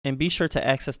And be sure to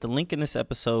access the link in this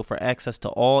episode for access to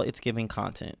all It's Giving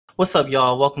content. What's up,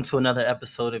 y'all? Welcome to another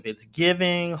episode of It's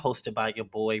Giving, hosted by your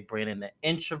boy, Brandon the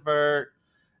Introvert.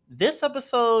 This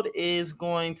episode is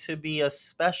going to be a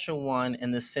special one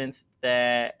in the sense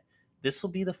that this will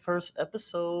be the first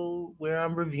episode where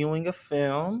I'm reviewing a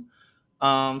film.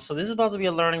 So this is about to be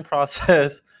a learning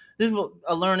process. This is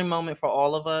a learning moment for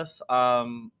all of us.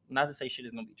 Not to say shit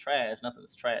is gonna be trash. Nothing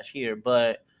is trash here,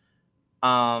 but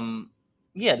um,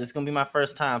 yeah, this is gonna be my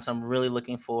first time, so I'm really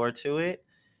looking forward to it.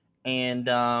 And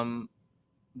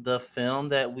the film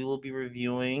that we will be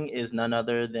reviewing is none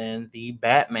other than The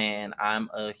Batman. I'm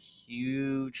a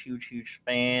huge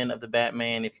fan of The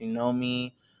Batman. If you know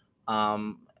me,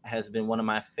 has been one of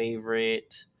my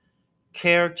favorite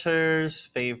characters,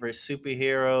 favorite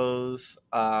superheroes.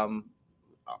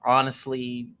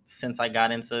 Honestly, since I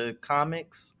got into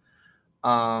comics.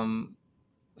 Um,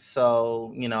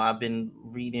 so, I've been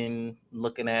reading,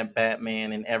 looking at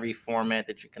Batman in every format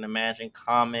that you can imagine: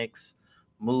 comics,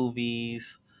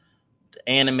 movies,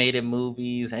 animated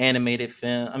movies, animated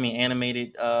film,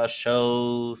 animated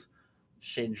shows,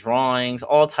 shit, drawings,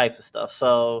 all types of stuff.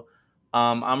 So,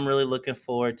 I'm really looking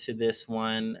forward to this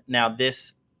one. Now,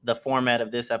 the format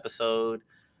of this episode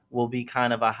will be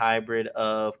kind of a hybrid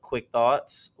of quick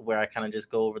thoughts where I kind of just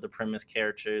go over the premise,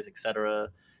 characters, etc.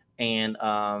 And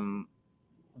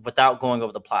without going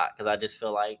over the plot, because I just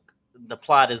feel like the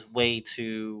plot is way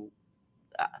too.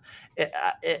 Uh,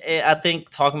 I think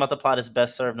talking about the plot is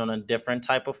best served on a different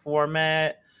type of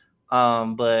format.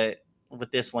 But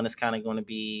with this one, it's kind of going to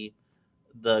be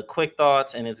the quick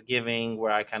thoughts, and it's giving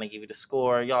where I kind of give you the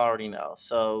score. Y'all already know,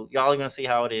 so y'all are gonna see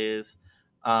how it is.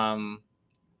 Um,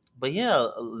 but yeah,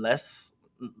 let's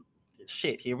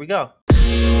shit. Here we go.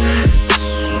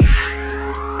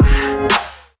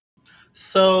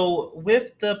 So,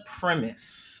 with the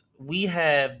premise, we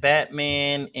have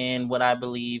Batman in what I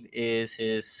believe is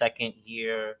his second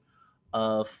year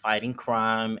of fighting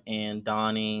crime and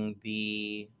donning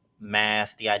the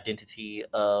mask, the identity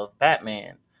of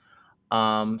Batman.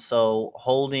 So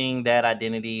holding that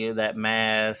identity, that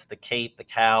mask, the cape, the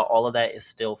cowl, all of that is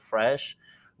still fresh.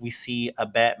 We see a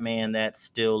Batman that's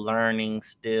still learning,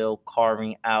 still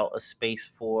carving out a space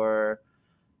for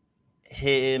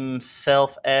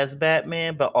himself as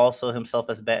Batman, but also himself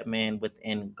as Batman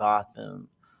within Gotham,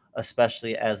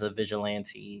 especially as a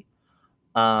vigilante.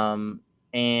 Um,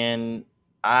 and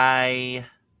I,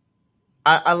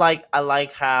 I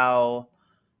like how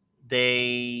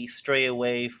they stray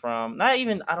away from, not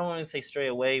even, I don't want to say stray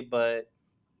away, but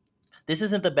this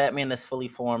isn't the Batman that's fully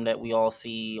formed that we all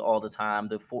see all the time.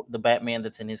 The Batman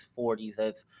that's in his 40s,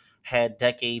 that's had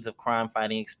decades of crime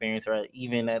fighting experience, or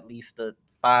even at least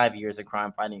 5 years of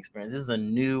crime fighting experience. This is a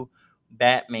new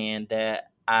Batman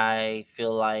that I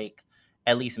feel like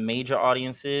at least major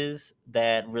audiences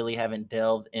that really haven't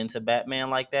delved into Batman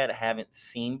like that haven't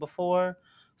seen before.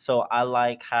 So I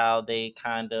like how they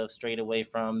kind of strayed away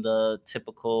from the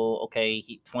typical, okay,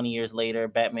 20 years later,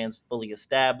 Batman's fully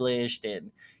established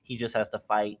and he just has to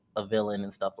fight a villain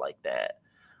and stuff like that.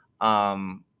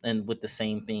 And with the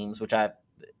same themes, which I'm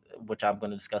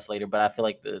going to discuss later, but I feel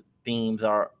like the themes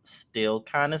are still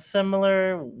kind of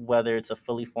similar, whether it's a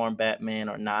fully formed Batman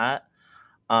or not.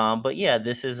 But yeah,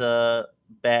 this is a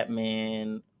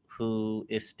Batman who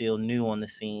is still new on the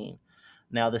scene.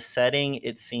 Now, the setting,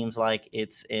 it seems like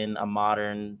it's in a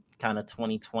modern kind of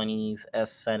 2020s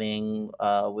S setting,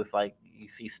 with like you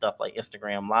see stuff like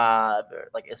Instagram Live or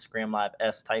like Instagram Live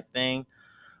S type thing,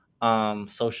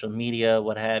 social media,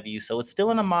 what have you. So it's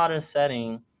still in a modern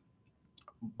setting,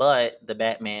 but the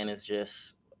Batman is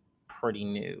just pretty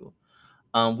new.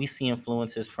 We see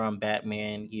influences from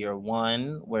Batman Year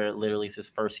One, where it literally is his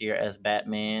first year as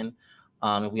Batman.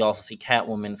 And we also see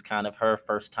Catwoman's kind of her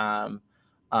first time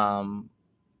um,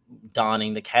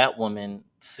 donning the Catwoman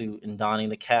suit and donning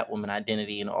the Catwoman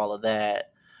identity and all of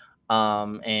that.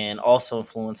 And also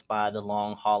influenced by the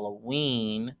Long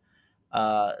Halloween,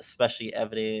 especially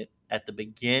evident at the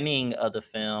beginning of the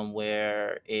film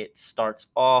where it starts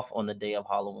off on the day of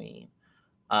Halloween.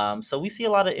 So we see a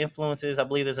lot of influences. I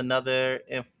believe there's another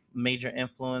major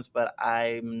influence, but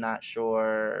I'm not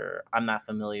sure. I'm not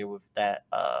familiar with that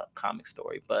comic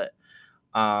story. But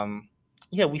um,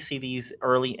 yeah, we see these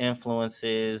early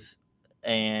influences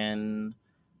and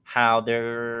how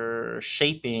they're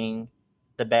shaping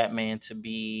the Batman to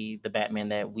be the Batman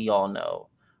that we all know.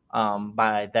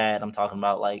 By that, I'm talking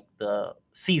about like the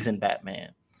seasoned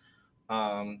Batman.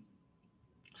 Um,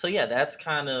 so yeah, that's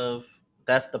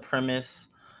the premise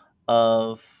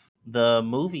of the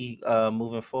movie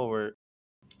moving forward.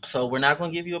 So we're not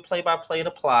going to give you a play by play of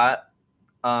the plot.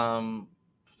 Um,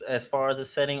 as far as the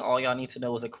setting, all y'all need to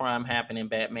know is a crime happened and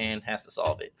Batman has to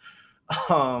solve it.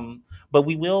 But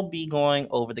we will be going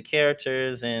over the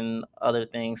characters and other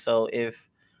things. So if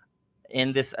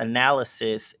in this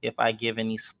analysis, if I give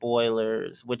any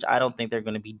spoilers, which I don't think they're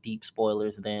going to be deep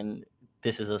spoilers, then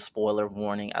this is a spoiler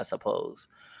warning, I suppose.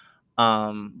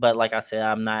 But like I said,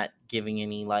 I'm not giving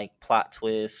any like plot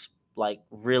twists, like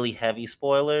really heavy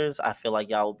spoilers. I feel like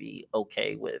y'all will be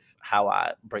okay with how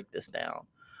I break this down.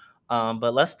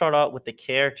 But let's start out with the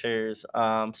characters.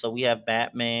 So we have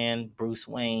Batman, Bruce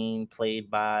Wayne, played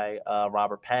by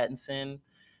Robert Pattinson.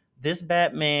 This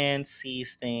Batman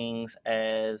sees things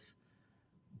as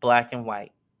black and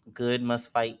white. Good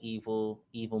must fight evil.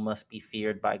 Evil must be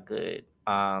feared by good.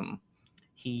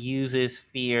 He uses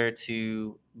fear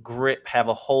to have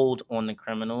a hold on the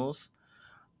criminals.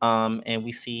 And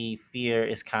we see fear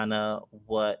is kind of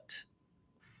what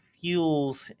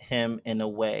fuels him in a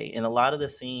way. In a lot of the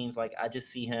scenes, like I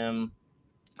just see him,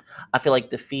 I feel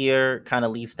like the fear kind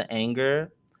of leads to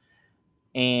anger,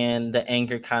 and the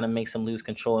anger kind of makes him lose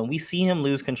control. And we see him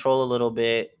lose control a little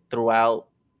bit throughout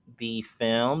the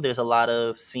film. There's a lot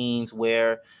of scenes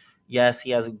where, yes,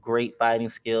 he has great fighting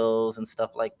skills and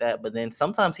stuff like that, but then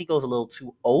sometimes he goes a little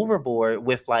too overboard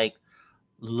with like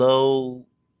low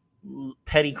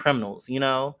petty criminals, you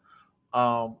know?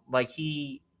 Like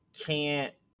he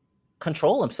can't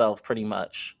control himself pretty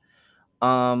much.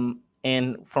 And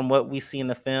from what we see in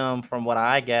the film, from what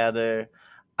I gather,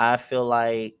 I feel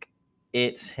like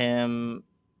it's him.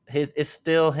 It's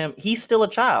still him. He's still a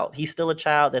child. He's still a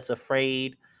child that's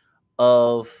afraid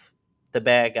of the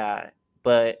bad guy.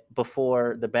 But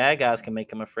before the bad guys can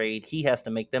make him afraid, he has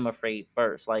to make them afraid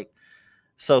first. Like,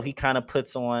 so he kind of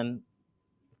puts on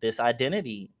this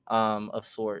identity of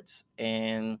sorts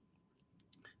and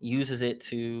uses it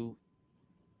to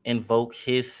invoke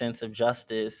his sense of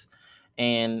justice.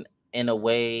 And in a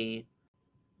way,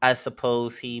 I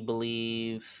suppose he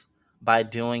believes by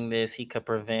doing this he could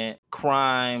prevent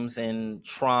crimes and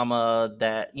trauma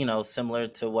that, you know, similar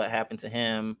to what happened to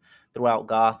him throughout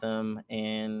Gotham,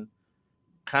 and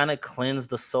kind of cleanse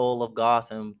the soul of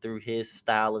Gotham through his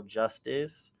style of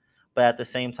justice. But at the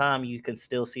same time, you can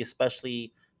still see,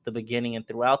 especially the beginning and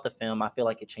throughout the film, I feel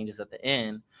like it changes at the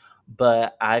end,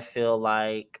 but I feel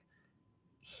like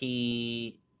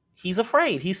he he's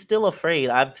afraid. He's still afraid.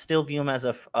 I still view him as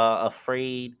a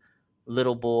afraid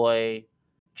little boy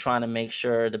trying to make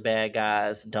sure the bad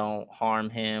guys don't harm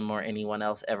him or anyone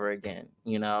else ever again,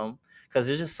 you know? Because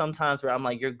there's just sometimes where I'm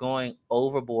like, you're going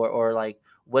overboard, or like,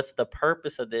 what's the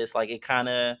purpose of this? Like, it kind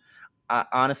of,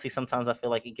 honestly, sometimes I feel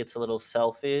like it gets a little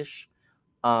selfish.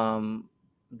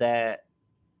 That,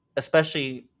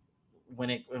 especially when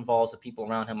it involves the people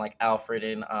around him, like Alfred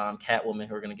and Catwoman,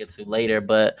 who we're going to get to later.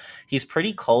 But he's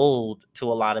pretty cold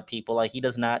to a lot of people. Like, he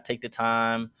does not take the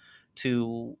time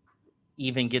to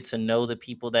even get to know the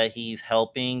people that he's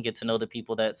helping, get to know the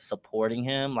people that's supporting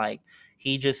him. Like,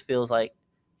 he just feels like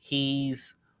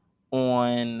he's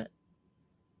on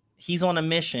he's on a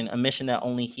mission that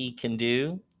only he can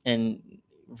do, and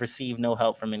receive no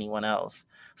help from anyone else.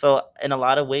 So in a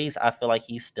lot of ways, I feel like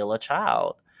he's still a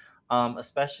child,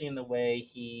 especially in the way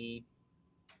he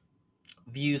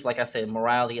views, like I said,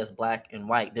 morality as black and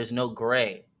white. There's no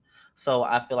gray. So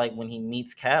I feel like when he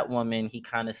meets Catwoman, he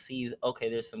kind of sees, okay,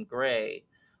 there's some gray.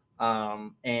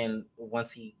 And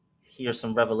once he hears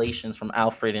some revelations from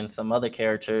Alfred and some other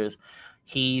characters,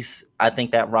 I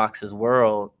think that rocks his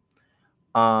world.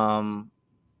 Um,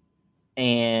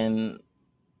 and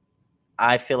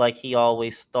I feel like he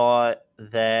always thought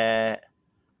that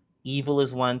evil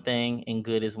is one thing and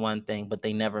good is one thing, but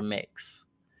they never mix.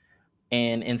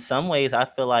 And in some ways, I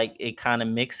feel like it kind of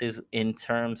mixes in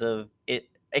terms of it.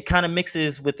 It kind of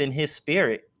mixes within his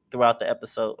spirit throughout the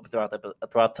episode, throughout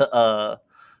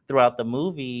the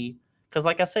movie. Because,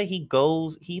 like I said, he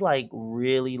like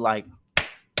really like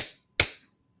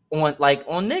on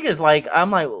niggas. Like,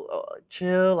 I'm like, "Oh,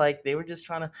 chill." Like, they were just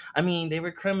trying to. I mean, they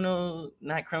were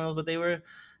not criminals, but they were,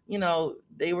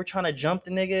 they were trying to jump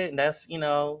the nigga, and that's,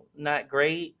 not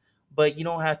great. But you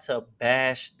don't have to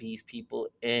bash these people,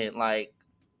 and like,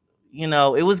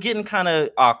 it was getting kind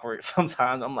of awkward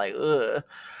sometimes. I'm like, ugh.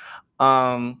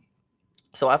 Um,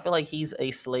 so I feel like he's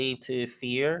a slave to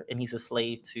fear and he's a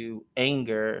slave to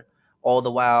anger, all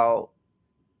the while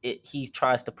he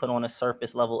tries to put on a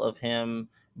surface level of him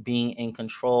being in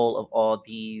control of all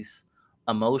these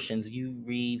emotions. You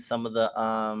read some of the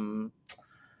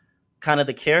kind of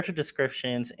the character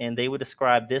descriptions, and they would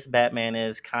describe this Batman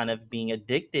as kind of being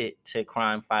addicted to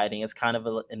crime fighting. It's kind of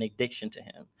an addiction to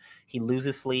him. He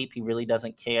loses sleep. He really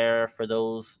doesn't care for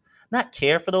not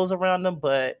care for those around him,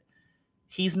 but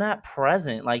he's not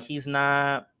present. Like, he's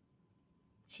not.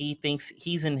 he thinks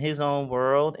he's in his own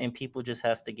world, and people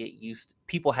have to get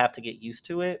used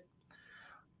to it.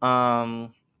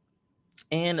 Um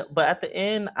and but at the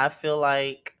end, I feel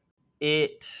like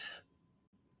it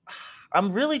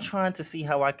I'm really trying to see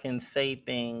how I can say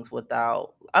things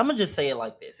without. I'm gonna just say it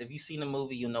like this. If you've seen the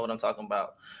movie, you know what I'm talking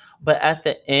about. But at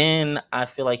the end, I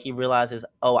feel like he realizes,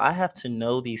 oh, I have to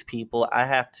know these people. I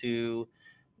have to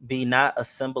be not a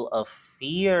symbol of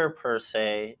fear per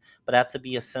se, but I have to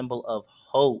be a symbol of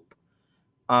hope.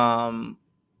 Um,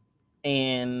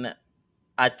 and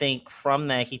I think from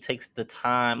that he takes the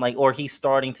time, like, or he's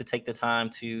starting to take the time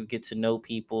to get to know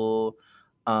people,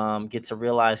 get to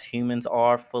realize humans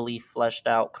are fully fleshed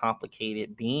out,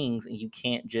 complicated beings, and you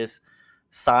can't just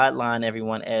sideline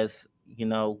everyone as,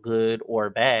 good or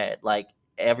bad. Like,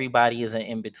 everybody is an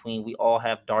in between. We all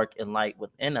have dark and light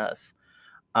within us.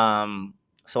 Um,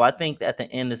 so I think at the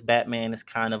end, this Batman is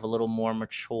kind of a little more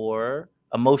mature,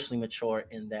 emotionally mature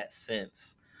in that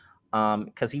sense,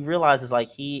 because he realizes like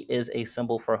he is a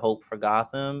symbol for hope for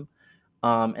Gotham,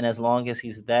 and as long as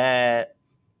he's that,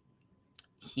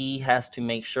 he has to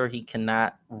make sure he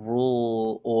cannot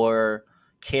rule or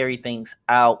carry things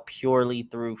out purely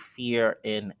through fear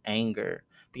and anger,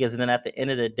 because then at the end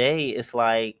of the day, it's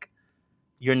like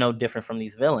you're no different from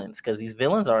these villains, because these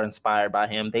villains are inspired by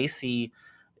him. They see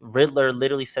Riddler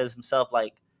literally says himself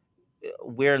like,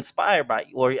 we're inspired by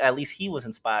you, or at least he was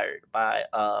inspired by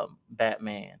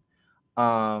Batman.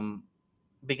 um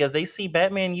because they see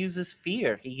Batman uses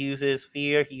fear. He uses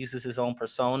fear, he uses his own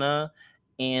persona,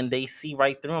 and they see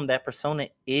right through him that persona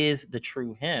is the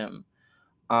true him.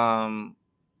 Um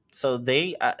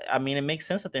I mean, it makes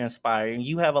sense that they're inspired. And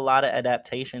you have a lot of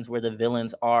adaptations where the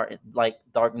villains are like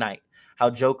Dark Knight, how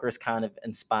Joker's kind of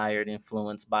inspired,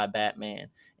 influenced by Batman.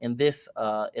 In this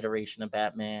iteration of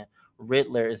Batman,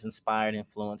 Riddler is inspired,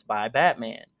 influenced by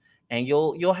Batman. And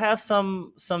you'll have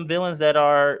some villains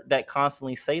that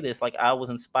constantly say this, like, I was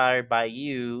inspired by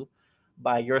you,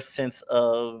 by your sense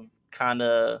of kind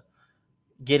of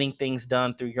getting things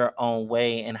done through your own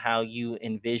way and how you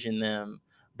envision them.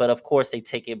 But of course, they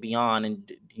take it beyond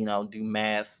and do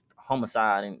mass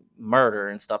homicide and murder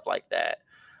and stuff like that.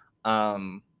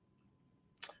 Um,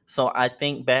 so I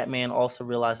think Batman also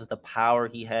realizes the power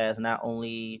he has, not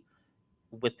only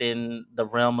within the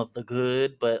realm of the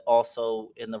good, but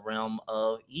also in the realm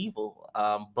of evil.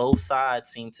 Both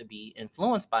sides seem to be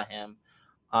influenced by him,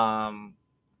 um,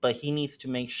 but he needs to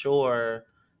make sure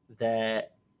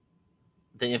that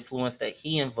the influence that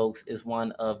he invokes is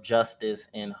one of justice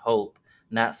and hope,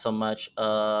 not so much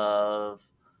of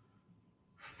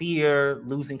fear,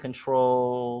 losing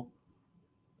control,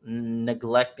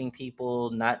 neglecting people,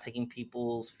 not taking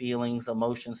people's feelings,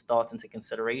 emotions, thoughts into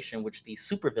consideration, which these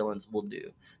supervillains will do.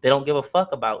 They don't give a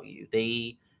fuck about you.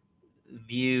 They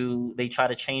try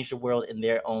to change the world in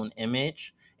their own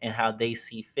image and how they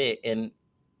see fit. And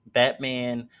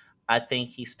Batman, I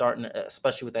think he's starting,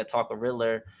 especially with that talk of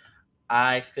Riddler,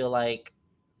 I feel like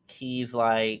he's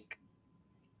like,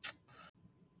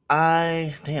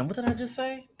 what did I just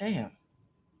say? Damn,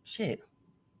 shit.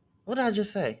 What did I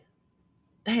just say?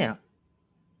 Damn.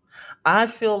 I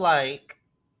feel like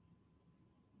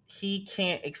he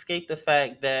can't escape the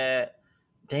fact that,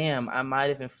 damn, I might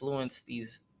have influenced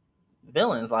these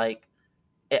villains. Like,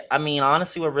 I mean,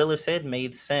 honestly, what Riddler said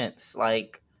made sense.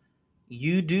 Like,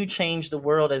 you do change the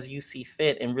world as you see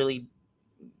fit and really,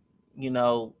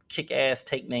 kick ass,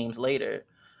 take names later.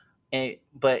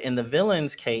 But in the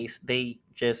villain's case, they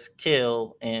just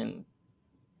kill and,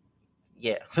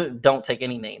 yeah, don't take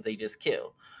any names. They just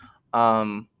kill.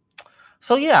 Um,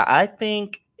 so yeah, I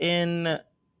think in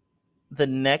the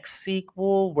next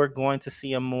sequel, we're going to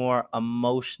see a more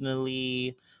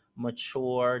emotionally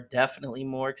mature, definitely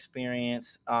more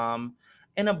experienced, and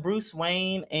a Bruce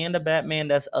Wayne and a Batman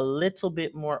that's a little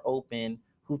bit more open,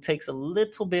 who takes a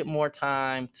little bit more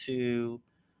time to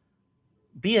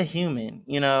be a human,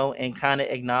 and kind of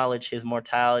acknowledge his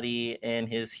mortality and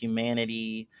his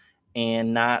humanity,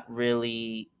 and not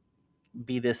really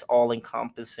be this all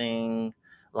encompassing,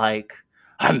 like,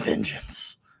 I'm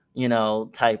vengeance,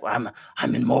 type. I'm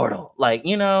immortal, like,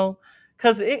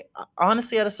 because it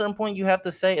honestly, at a certain point, you have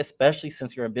to say, especially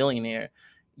since you're a billionaire,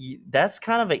 that's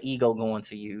kind of an ego going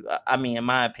to you. I mean, in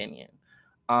my opinion,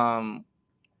 um,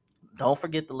 don't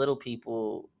forget the little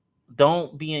people.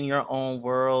 Don't be in your own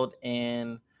world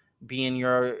and be in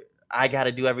your, I got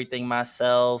to do everything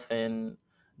myself, and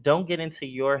don't get into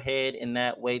your head in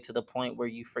that way to the point where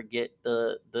you forget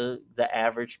the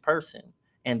average person,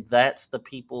 and that's the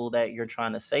people that you're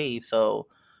trying to save. So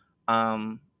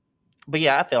um but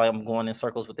yeah, I feel like I'm going in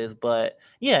circles with this, but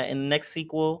yeah, in the next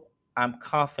sequel, I'm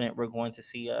confident we're going to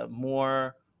see a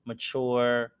more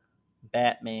mature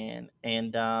Batman,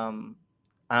 and I'm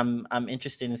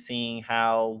interested in seeing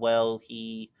how well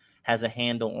he has a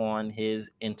handle on his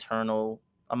internal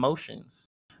emotions.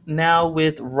 Now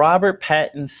with Robert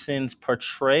Pattinson's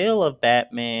portrayal of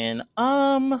Batman,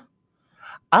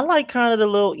 I like kind of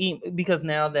the because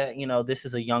now that this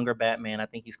is a younger Batman, I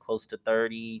think he's close to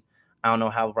 30. I don't know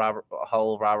how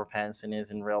old Robert Pattinson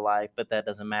is in real life, but that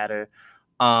doesn't matter.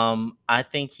 I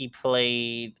think he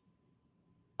played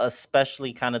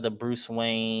especially kind of the Bruce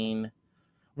Wayne.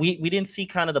 We didn't see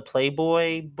kind of the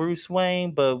playboy Bruce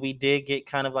Wayne, but we did get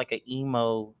kind of like an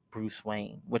emo Bruce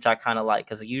Wayne, which I kind of like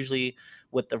because usually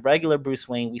with the regular Bruce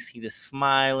Wayne, we see this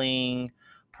smiling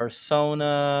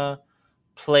persona,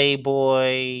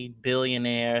 playboy,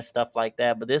 billionaire, stuff like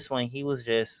that. But this one, he was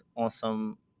just on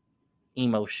some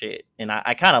emo shit. And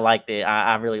I kind of liked it.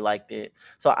 I really liked it.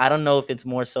 So I don't know if it's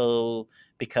more so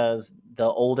because the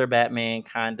older Batman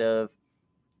kind of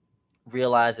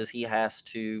realizes he has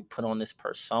to put on this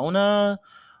persona,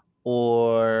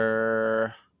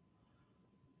 or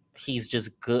he's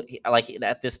just good. Like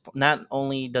at this not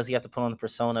only does he have to put on the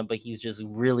persona, but he's just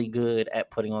really good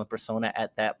at putting on the persona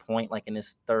at that point, like in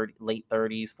his late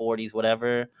 30s, 40s,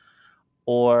 whatever.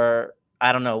 Or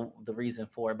I don't know the reason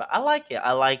for it, but I like it.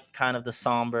 I like kind of the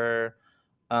somber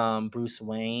Bruce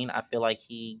Wayne. I feel like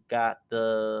he got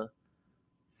the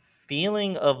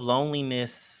feeling of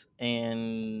loneliness,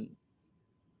 and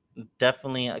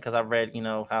definitely because I read,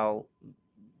 how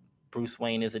Bruce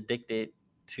Wayne is addicted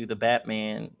to the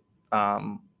Batman,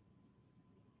 um,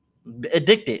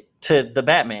 addicted to the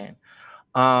Batman.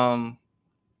 Um,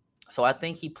 so I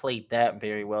think he played that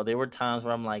very well. There were times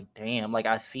where I'm like, damn, like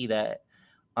I see that.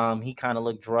 He kind of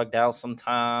looked drugged out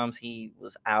sometimes. He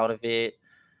was out of it.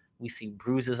 We see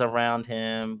bruises around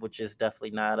him, which is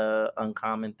definitely not a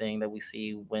uncommon thing that we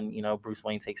see when Bruce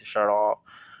Wayne takes his shirt off.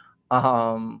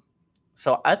 Um,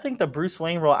 so I think the Bruce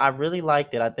Wayne role, I really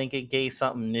liked it. I think it gave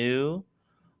something new.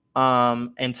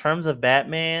 In terms of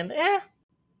Batman,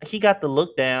 he got the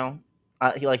look down.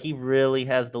 He really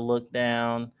has the look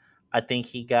down. I think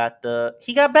he got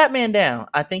Batman down.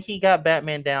 I think he got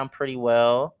Batman down pretty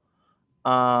well.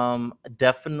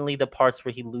 Definitely the parts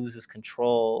where he loses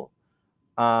control.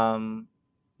 Um,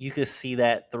 you could see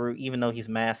that through, even though he's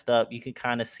masked up, you could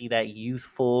kind of see that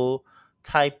youthful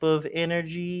type of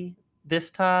energy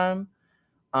this time.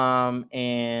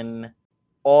 And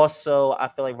also, I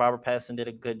feel like Robert Pattinson did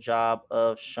a good job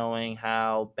of showing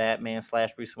how Batman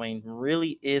slash Bruce Wayne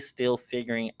really is still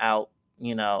figuring out,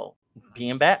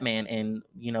 being Batman and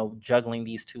juggling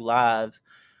these two lives.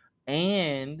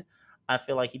 And I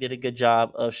feel like he did a good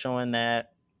job of showing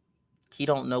that he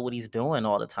don't know what he's doing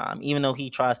all the time, even though he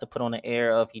tries to put on an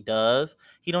air of he does.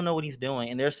 He don't know what he's doing,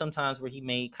 and there's sometimes where he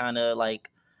made kind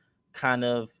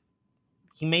of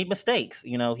he made mistakes.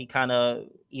 He kind of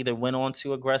either went on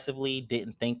too aggressively,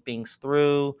 didn't think things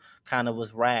through, kind of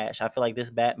was rash. I feel like this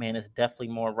Batman is definitely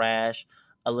more rash,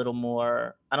 a little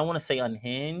more, I don't want to say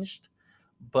unhinged,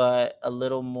 but a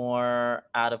little more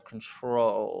out of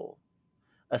control,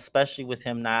 especially with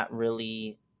him not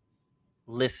really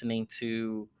listening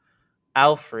to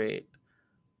Alfred.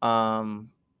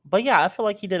 But yeah, I feel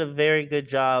like he did a very good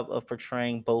job of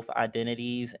portraying both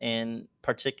identities, and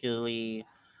particularly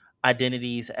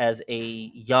identities as a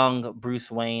young Bruce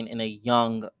Wayne and a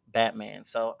young Batman.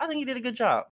 So I think he did a good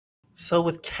job. So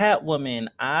with Catwoman,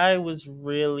 I was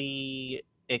really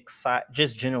excited,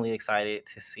 just generally excited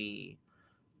to see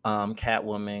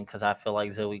Catwoman, because I feel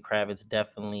like Zoe Kravitz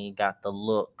definitely got the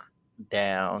look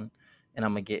down, and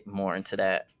I'm gonna get more into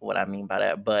that, what I mean by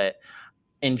that. But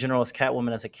in general, as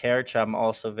Catwoman as a character, I'm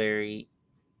also very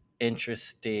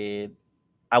interested.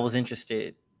 I was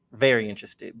interested, very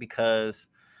interested, because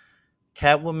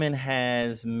Catwoman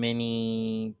has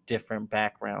many different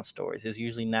background stories. There's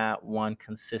usually not one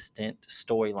consistent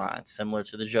storyline, similar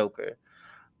to the Joker.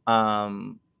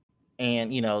 Um,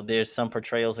 and there's some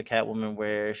portrayals of Catwoman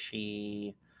where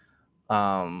she,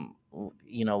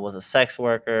 was a sex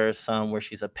worker. Some where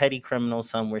she's a petty criminal.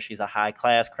 Some where she's a high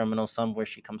class criminal. Some where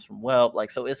she comes from wealth.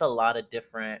 Like, so it's a lot of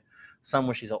different. Some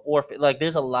where she's an orphan. Like,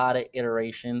 there's a lot of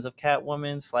iterations of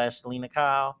Catwoman slash Selena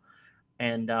Kyle,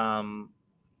 and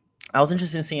I was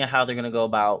interested in seeing how they're gonna go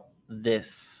about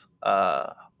this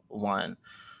one.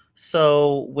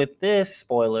 So with this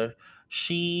spoiler,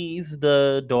 she's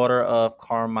the daughter of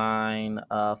Carmine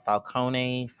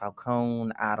Falcone.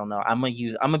 I don't know. I'm gonna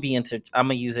use it. I'm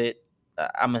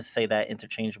gonna say that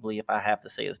interchangeably if I have to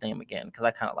say his name again, because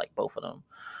I kind of like both of them.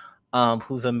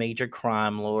 Who's a major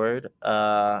crime lord,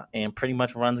 and pretty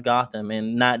much runs Gotham,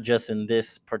 and not just in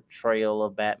this portrayal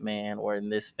of Batman or in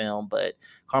this film, but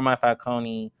Carmine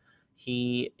Falcone,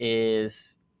 he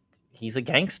is. he's a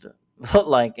gangster.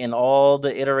 Like in all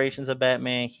the iterations of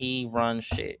Batman, he runs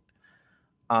shit.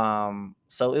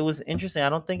 So it was interesting. I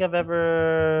don't think I've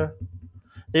ever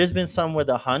there's been some where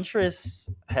the Huntress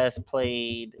has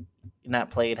played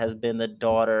not played has been the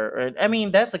daughter or I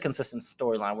mean that's a consistent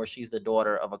storyline where she's the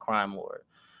daughter of a crime lord.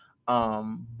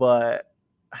 But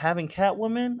having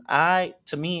Catwoman, I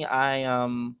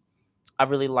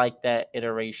really like that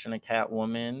iteration of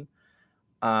Catwoman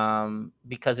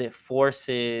because it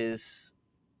forces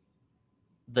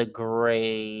the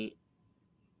gray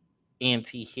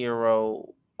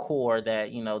anti-hero core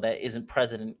that that isn't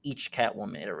present in each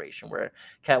Catwoman iteration where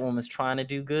Catwoman's trying to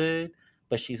do good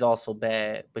but she's also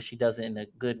bad, but she does it in a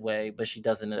good way, but she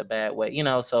does it in a bad way,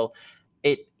 so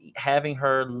it having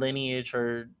her lineage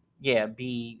or yeah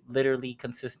be literally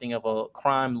consisting of a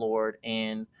crime lord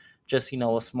and just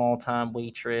a small time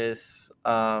waitress,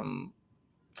 one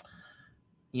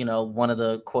of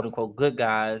the quote unquote good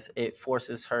guys, it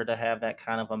forces her to have that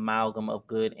kind of amalgam of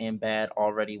good and bad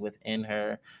already within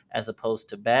her, as opposed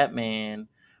to Batman,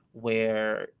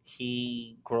 where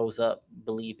he grows up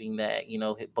believing that,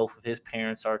 both of his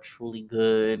parents are truly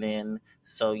good. And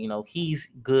so, he's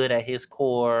good at his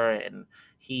core and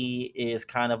he is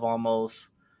kind of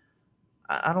almost,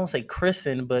 I don't say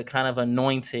christened, but kind of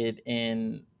anointed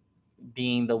in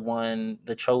being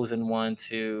the chosen one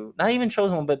to not even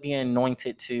chosen one, but being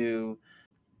anointed to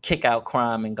kick out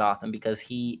crime in Gotham because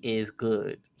he is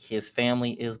good. His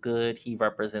family is good. He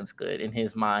represents good. In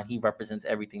his mind, he represents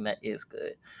everything that is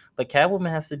good. But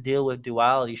Catwoman has to deal with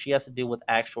duality. She has to deal with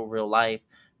actual real life.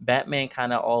 Batman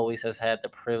kind of always has had the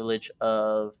privilege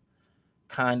of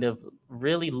kind of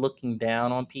really looking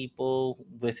down on people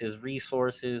with his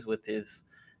resources, with his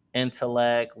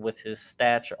intellect, with his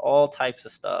stature, all types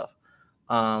of stuff,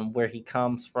 where he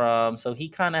comes from. So he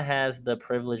kind of has the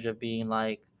privilege of being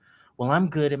like, well, I'm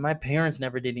good and my parents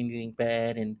never did anything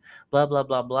bad and blah, blah,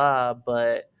 blah, blah.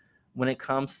 But when it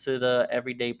comes to the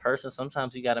everyday person,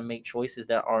 sometimes you got to make choices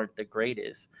that aren't the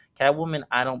greatest. Catwoman,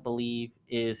 I don't believe,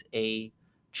 is a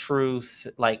true,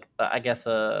 like, I guess,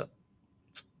 a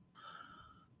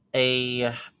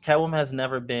Catwoman has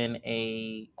never been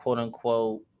a quote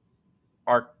unquote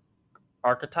arch,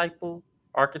 archetypal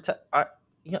archetype.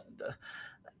 Yeah,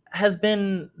 has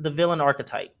been the villain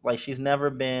archetype. Like she's never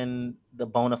been the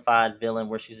bona fide villain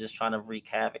where she's just trying to wreak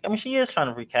havoc. I mean, she is trying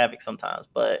to wreak havoc sometimes,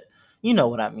 but you know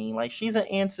what I mean. Like she's an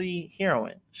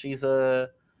anti-heroine. She's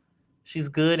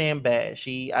good and bad.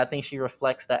 I think she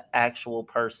reflects the actual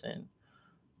person.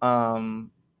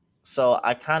 Um, so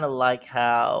I kind of like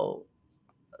how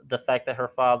the fact that her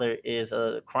father is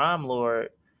a crime lord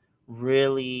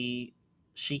really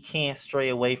she can't stray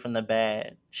away from the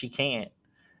bad. She can't,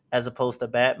 as opposed to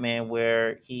Batman,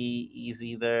 where he is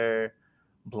either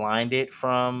blinded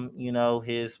from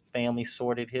his family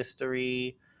sordid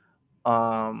history,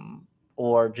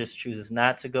 or just chooses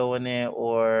not to go in it,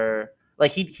 or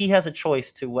like he has a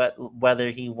choice to whether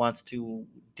he wants to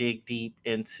dig deep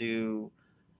into.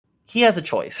 He has a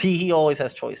choice. He always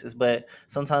has choices, but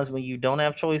sometimes when you don't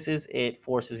have choices, it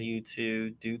forces you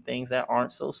to do things that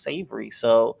aren't so savory.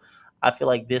 So I feel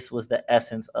like this was the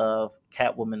essence of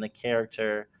Catwoman, the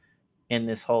character, in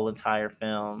this whole entire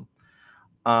film.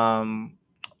 Um,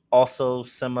 Also,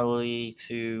 similarly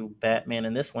to Batman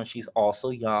in this one, she's also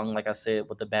young. Like I said,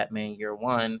 with the Batman Year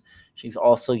One, she's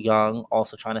also young,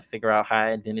 also trying to figure out her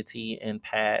identity and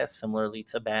past, similarly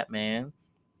to Batman.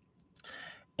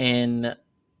 And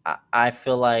I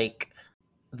feel like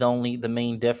the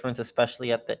main difference,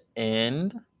 especially at the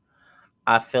end,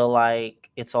 I feel like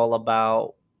it's all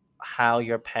about how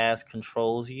your past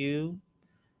controls you,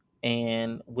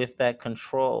 and with that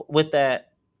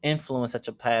influence that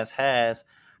your past has,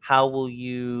 how will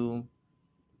you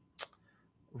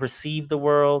receive the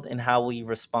world and how will you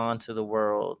respond to the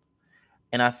world?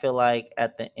 And I feel like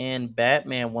at the end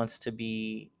Batman wants to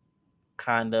be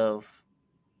kind of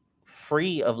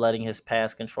free of letting his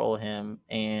past control him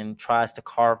and tries to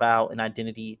carve out an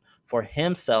identity for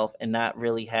himself and not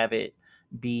really have it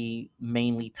be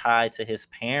mainly tied to his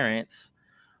parents.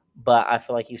 But I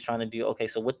feel like he's trying to do, okay,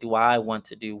 so what do I want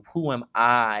to do? Who am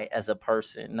I as a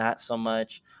person? Not so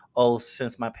much, oh,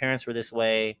 since my parents were this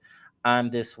way, I'm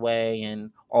this way,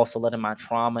 and also letting my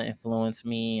trauma influence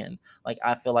me. And like,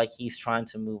 I feel like he's trying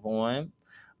to move on.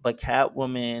 But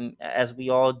Catwoman, as we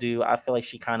all do, I feel like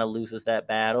she kind of loses that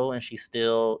battle, and she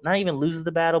still not even loses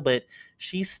the battle, but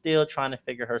she's still trying to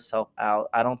figure herself out.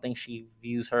 I don't think she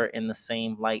views her in the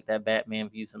same light that Batman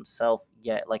views himself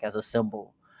yet, like as a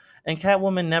symbol. And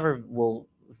Catwoman never will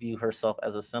view herself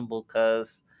as a symbol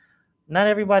because not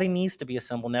everybody needs to be a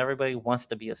symbol. Not everybody wants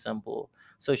to be a symbol.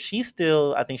 So she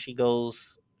still, I think she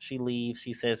leaves.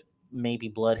 She says maybe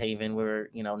Bloodhaven, where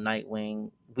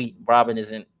Nightwing. Robin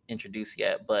isn't introduced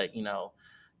yet, but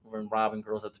when Robin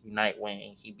grows up to be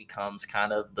Nightwing, he becomes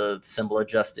kind of the symbol of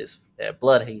justice at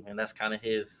Bloodhaven. That's kind of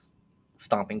his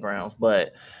stomping grounds.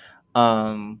 But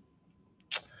um,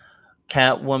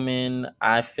 Catwoman,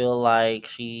 I feel like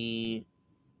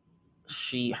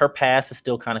her past is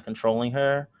still kind of controlling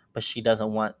her, but she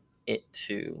doesn't want it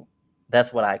to.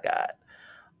 That's what I got.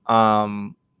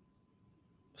 Um,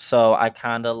 so I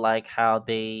kind of like how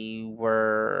they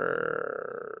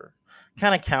were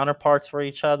kind of counterparts for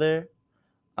each other.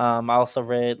 I also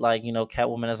read like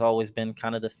Catwoman has always been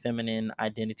kind of the feminine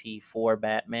identity for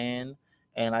Batman,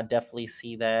 and I definitely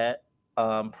see that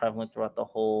prevalent throughout the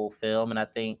whole film. And I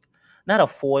think not a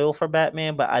foil for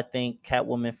Batman, but I think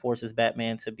Catwoman forces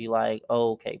Batman to be like,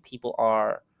 oh, okay, people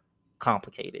are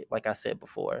complicated, like I said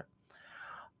before.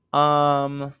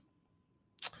 Um,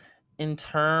 in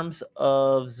terms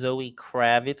of Zoe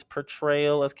Kravitz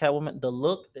portrayal as Catwoman, the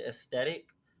look, the aesthetic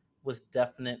was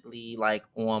definitely like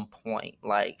on point.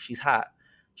 Like she's hot.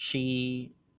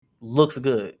 She looks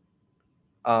good.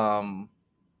 Um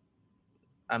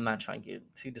I'm not trying to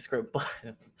get too descriptive,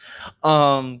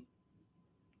 but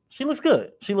she looks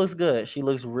good. She looks good. She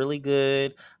looks really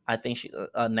good. I think she's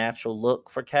a natural look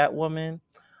for Catwoman.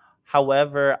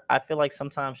 However, I feel like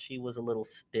sometimes she was a little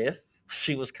stiff.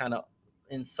 She was kind of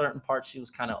in certain parts she was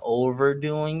kind of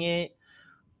overdoing it.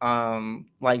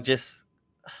 Like just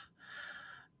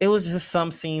it was just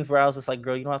some scenes where I was just like,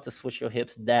 girl, you don't have to switch your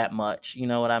hips that much. You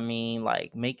know what I mean?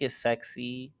 Like make it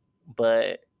sexy,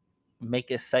 but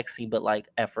like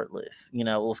effortless. It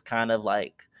was kind of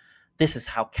like this is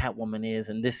how Catwoman is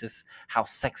and this is how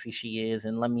sexy she is,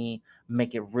 and let me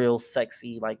make it real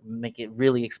sexy, like make it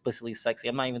really explicitly sexy.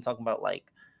 I'm not even talking about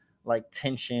like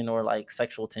tension or like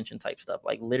sexual tension type stuff.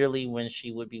 Like literally when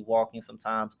she would be walking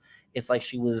sometimes, it's like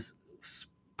she was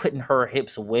putting her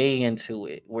hips way into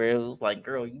it, where it was like,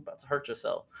 girl, you about to hurt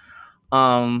yourself.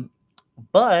 Um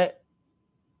but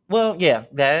well, yeah,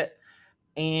 that.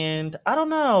 And I don't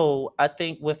know, I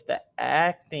think with the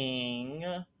acting,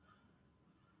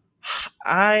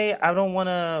 I don't want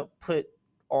to put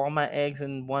all my eggs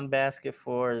in one basket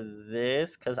for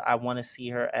this, because I want to see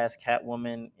her as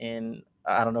Catwoman in.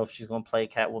 I don't know if she's going to play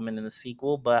Catwoman in the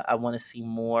sequel, but I want to see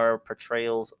more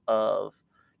portrayals of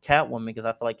Catwoman, because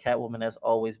I feel like Catwoman has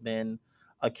always been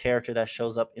a character that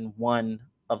shows up in one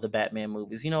of the Batman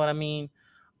movies. You know what I mean?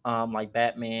 Like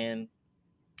Batman,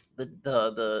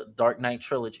 the Dark Knight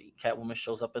trilogy. Catwoman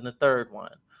shows up in the third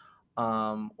one.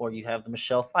 Or you have the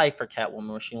Michelle Pfeiffer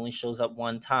Catwoman, where she only shows up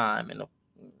one time, and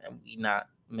we not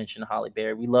mention Holly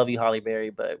Berry. We love you, Holly Berry,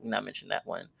 but we not mention that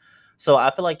one. So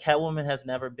I feel like Catwoman has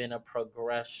never been a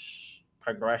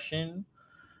progression.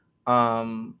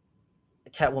 Um,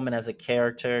 Catwoman as a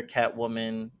character,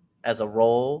 Catwoman as a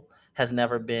role has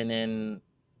never been in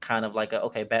kind of like a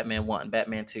okay, Batman 1,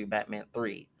 Batman 2, Batman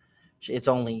 3. It's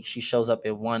only she shows up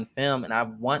in one film, and I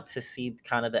want to see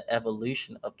kind of the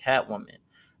evolution of Catwoman.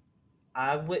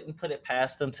 I wouldn't put it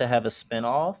past them to have a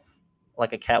spinoff,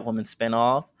 like a Catwoman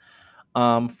spinoff,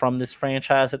 from this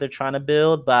franchise that they're trying to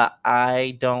build, but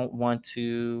I don't want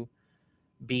to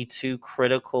be too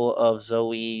critical of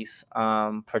Zoe's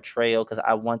portrayal, because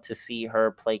I want to see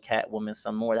her play Catwoman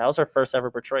some more. That was her first ever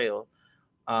portrayal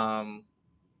um,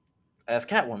 as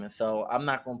Catwoman, so I'm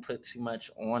not going to put too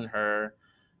much on her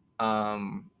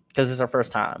because it's her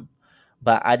first time.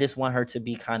 But I just want her to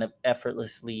be kind of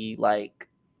effortlessly like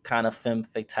kind of femme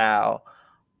fatale,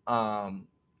 um,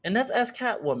 and that's as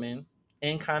Catwoman,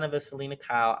 and kind of as Selena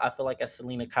Kyle. I feel like as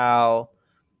Selena Kyle,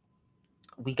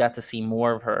 we got to see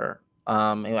more of her.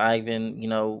 And I even,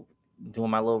 doing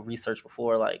my little research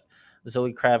before, like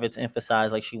Zoe Kravitz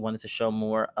emphasized like she wanted to show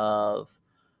more of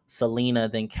Selena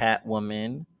than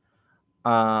Catwoman.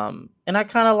 And I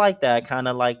kind of like that. Kind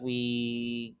of like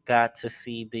we got to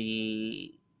see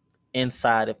the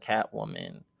inside of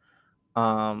Catwoman,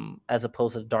 as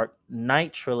opposed to the Dark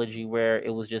Knight trilogy where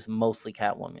it was just mostly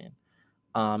Catwoman.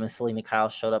 And Selena Kyle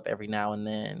showed up every now and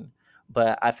then.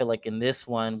 But I feel like in this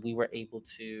one, we were able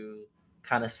to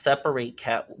kind of separate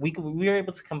we were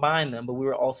able to combine them, but we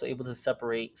were also able to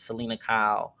separate Selena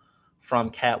Kyle from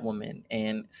Catwoman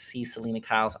and see Selena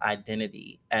Kyle's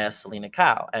identity as Selena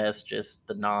Kyle, as just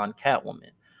the non Catwoman.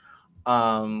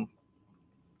 Um,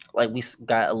 like we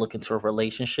got a look into her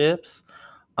relationships.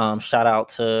 Shout out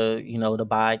to the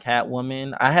bi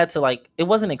Catwoman. I had to like it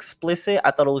wasn't explicit. I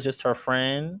thought it was just her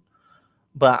friend,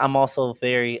 but I'm also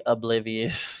very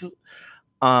oblivious.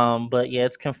 But yeah,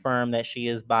 it's confirmed that she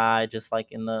is bi, just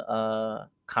like in the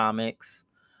comics.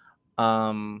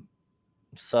 Um,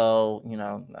 So,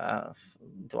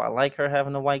 do I like her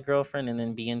having a white girlfriend and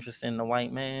then be interested in a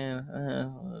white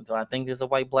man? Do I think there's a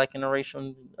white black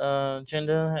interracial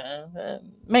gender?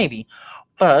 Maybe,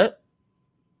 but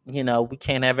we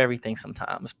can't have everything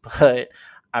sometimes. But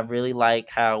I really like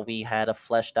how we had a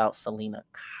fleshed out Selena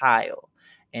Kyle.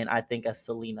 And I think as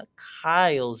Selena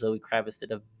Kyle, Zoe Kravitz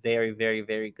did a very, very,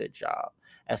 very good job.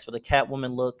 As for the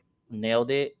Catwoman look,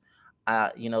 nailed it.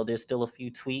 There's still a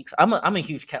few tweaks. I'm a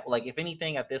huge cat. Like, if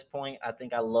anything, at this point, I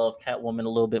think I love Catwoman a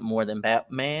little bit more than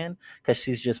Batman because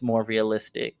she's just more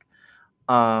realistic,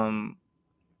 um,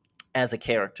 as a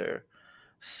character.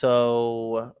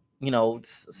 So,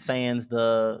 sans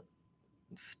the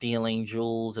stealing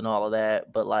jewels and all of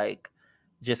that, but like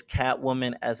just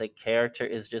Catwoman as a character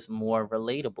is just more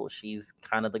relatable. She's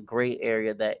kind of the gray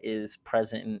area that is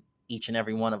present in each and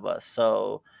every one of us.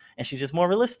 So, and she's just more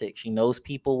realistic. She knows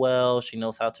people well, she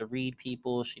knows how to read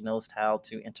people, she knows how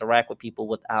to interact with people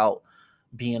without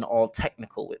being all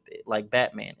technical with it like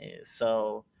Batman is.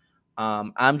 So,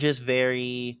 I'm just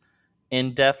very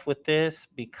in depth with this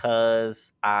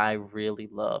because I really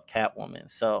love Catwoman.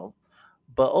 So,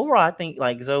 but overall, I think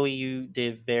like Zoe, you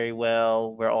did very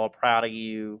well. We're all proud of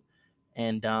you,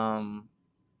 and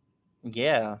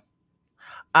yeah.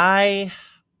 I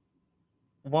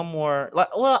one more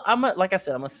like well, like I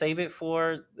said, I'm gonna save it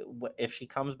for if she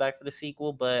comes back for the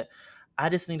sequel, but I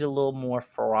just need a little more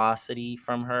ferocity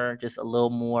from her, just a little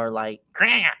more like,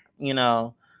 you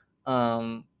know.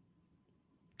 Um,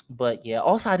 but yeah,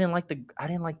 also I didn't like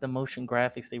the motion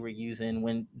graphics they were using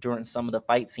when during some of the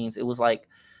fight scenes. It was like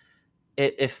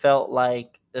it felt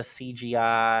like a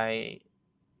CGI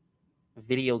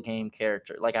video game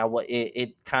character. Like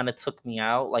it kind of took me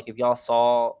out. Like if y'all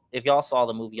saw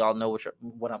the movie, y'all know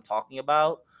what I'm talking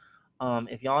about.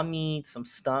 If y'all need some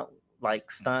stunt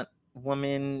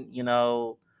women,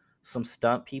 some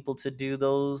stunt people to do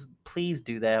those, please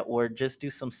do that, or just do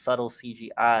some subtle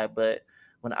CGI. But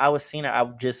when I was seeing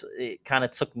it kind of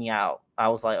took me out. I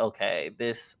was like, okay,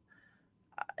 this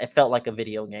it felt like a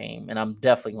video game, and I'm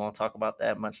definitely going to talk about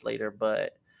that much later.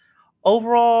 But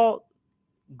overall,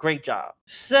 great job.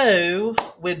 So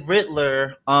with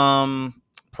Riddler,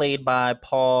 played by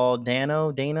Paul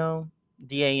Dano,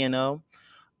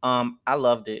 I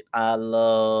loved it. I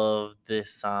love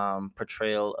this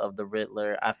portrayal of the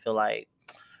Riddler. I feel like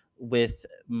with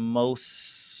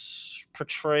most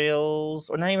portrayals,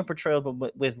 or not even portrayals,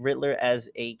 but with Riddler as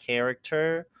a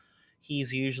character,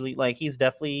 he's usually like he's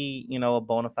definitely a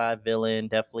bona fide villain,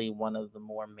 definitely one of the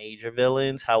more major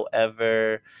villains.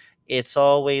 However, it's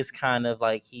always kind of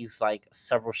like he's like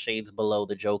several shades below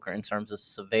the Joker in terms of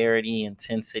severity,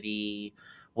 intensity,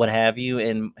 what have you,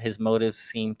 and his motives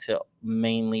seem to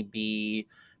mainly be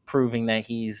proving that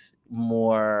he's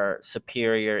more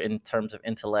superior in terms of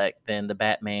intellect than the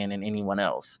Batman and anyone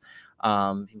else.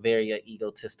 Very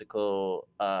egotistical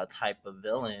type of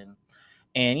villain,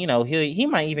 and he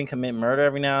might even commit murder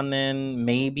every now and then.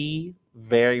 Maybe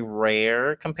very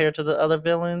rare compared to the other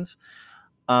villains.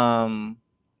 Um,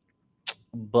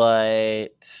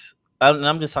 but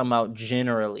I'm just talking about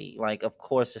generally. Like, of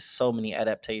course, there's so many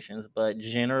adaptations, but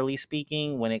generally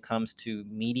speaking, when it comes to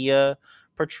media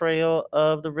portrayal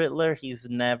of the Riddler, he's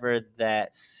never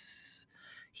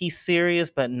he's serious,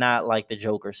 but not like the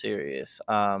Joker serious,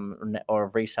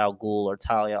 or Ra's al Ghul or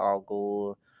Talia al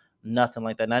Ghul, nothing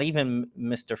like that. Not even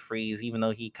Mr. Freeze, even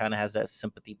though he kind of has that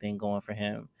sympathy thing going for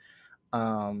him.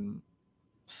 Um,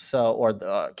 or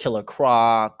the Killer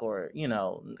Croc, or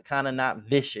kind of not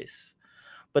vicious.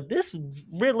 But this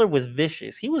Riddler was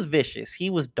vicious. He was vicious. He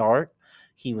was dark.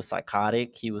 He was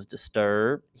psychotic. He was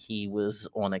disturbed. He was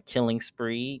on a killing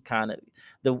spree. Kind of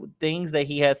the things that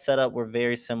he had set up were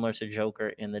very similar to Joker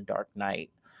in the Dark Knight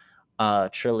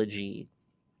trilogy.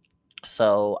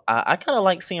 So I kind of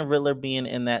like seeing Riddler being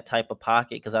in that type of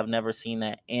pocket because I've never seen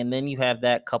that. And then you have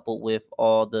that coupled with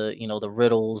all the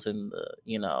riddles and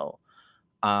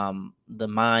the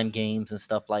mind games and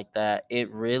stuff like that. It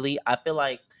really, I feel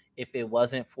like if it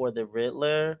wasn't for the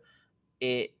Riddler,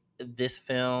 it this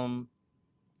film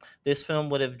this film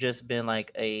would have just been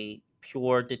like a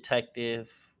pure detective,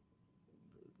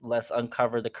 let's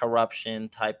uncover the corruption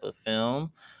type of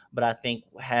film. But I think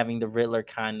having the Riddler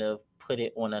kind of put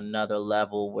it on another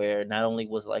level where not only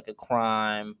was like a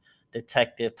crime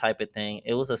detective type of thing,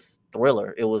 it was a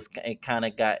thriller. It kind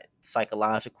of got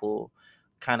psychological,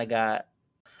 kind of got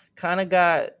kind of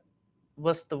got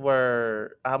what's the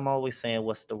word? I'm always saying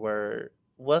what's the word?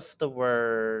 What's the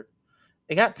word?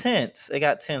 It got tense. It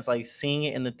got tense, like seeing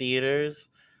it in the theaters.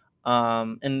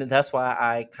 And that's why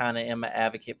I kind of am an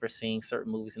advocate for seeing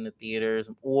certain movies in the theaters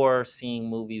or seeing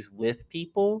movies with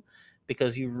people,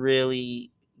 because you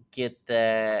really get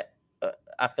that.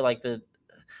 I feel like the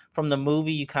from the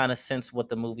movie you kind of sense what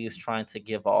the movie is trying to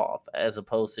give off, as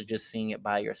opposed to just seeing it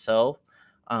by yourself.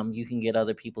 You can get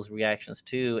other people's reactions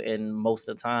too, and most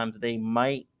of the times they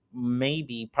might,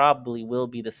 maybe, probably will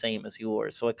be the same as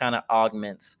yours. So it kind of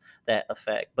augments that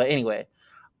effect. But anyway,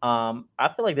 I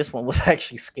feel like this one was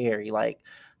actually scary, like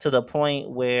to the point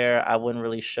where I wouldn't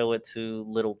really show it to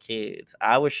little kids.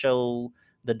 I would show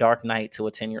The Dark Knight to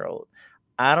a 10-year old.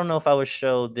 I don't know if I would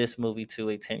show this movie to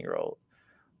a 10-year old.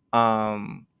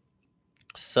 Um,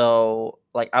 so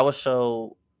like I would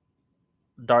show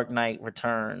Dark Knight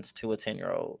Returns to a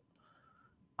 10-year old.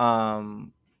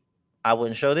 Um, I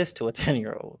wouldn't show this to a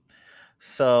 10-year old.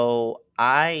 So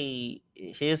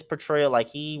his portrayal, like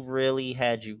he really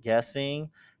had you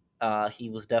guessing. He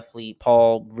was definitely,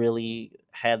 Paul really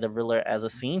had the Riddler as a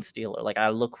scene stealer. Like I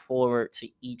look forward to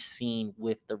each scene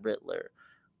with the Riddler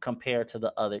compared to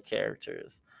the other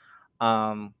characters.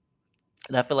 Um,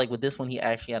 and I feel like with this one, he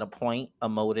actually had a point, a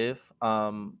motive,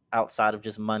 outside of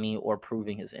just money or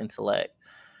proving his intellect.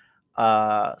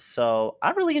 So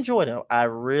I really enjoyed him. I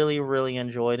really, really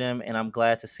enjoyed him, and I'm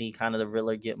glad to see kind of the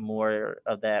Riddler get more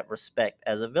of that respect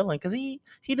as a villain, because he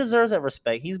deserves that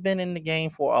respect. He's been in the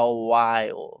game for a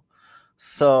while,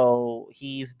 so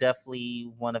he's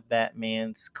definitely one of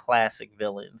Batman's classic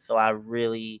villains. So I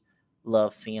really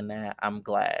love seeing that. I'm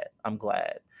glad. I'm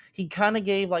glad. He kind of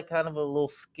gave like kind of a little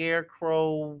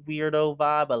scarecrow weirdo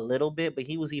vibe a little bit, but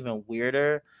he was even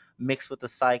weirder, mixed with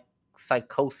the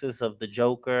psychosis of the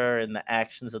Joker and the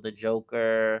actions of the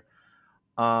Joker.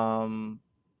 Um,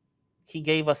 he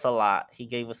gave us a lot. He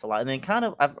gave us a lot, and then kind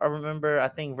of I remember, I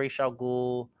think Ra's al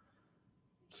Ghul.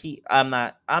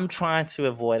 I'm trying to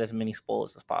avoid as many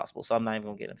spoilers as possible, so I'm not even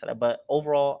gonna get into that. But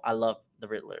overall, I love the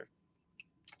Riddler.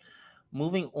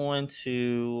 Moving on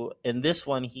to, in this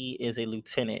one, he is a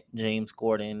lieutenant, James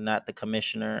Gordon, not the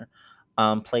commissioner,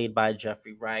 played by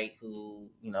Jeffrey Wright, who,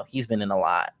 he's been in a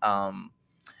lot.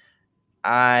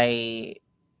 I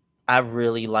I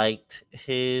really liked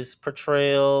his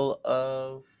portrayal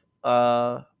of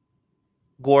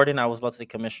Gordon. I was about to say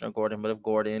Commissioner Gordon, but of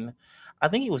Gordon. I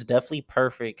think he was definitely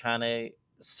perfect, kind of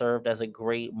served as a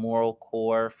great moral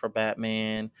core for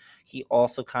Batman. He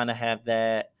also kind of had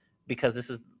that, because this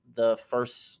is the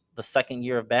second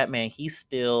year of Batman. He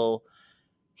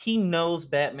knows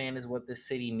Batman is what the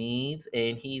city needs,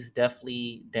 and he's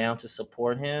definitely down to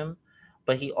support him.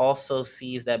 But he also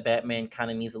sees that Batman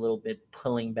kind of needs a little bit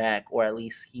pulling back, or at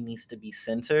least he needs to be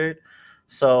centered.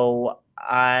 So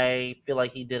I feel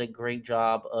like he did a great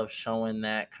job of showing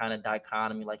that kind of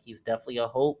dichotomy. Like he's definitely a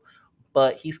hope,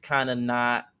 but he's kind of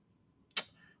not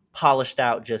polished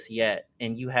out just yet.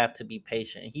 And you have to be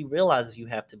patient. He realizes you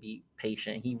have to be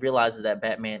patient. He realizes that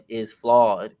Batman is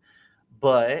flawed,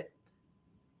 but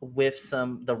with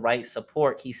the right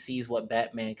support, he sees what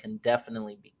Batman can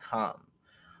definitely become.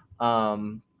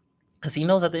 Because he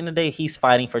knows at the end of the day, he's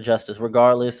fighting for justice,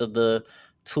 regardless of the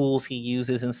tools he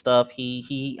uses and stuff.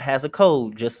 He has a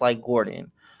code just like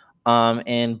Gordon.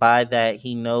 And by that,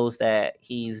 he knows that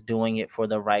he's doing it for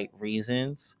the right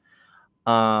reasons.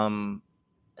 Um,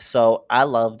 so I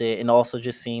loved it, and also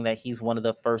just seeing that he's one of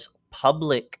the first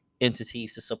public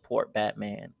entities to support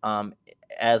Batman.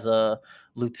 As a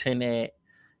lieutenant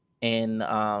in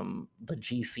the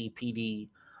GCPD.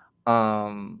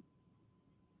 Um,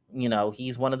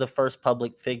 he's one of the first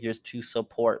public figures to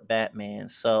support Batman.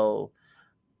 So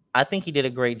I think he did a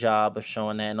great job of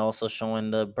showing that, and also showing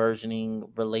the burgeoning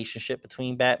relationship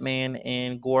between Batman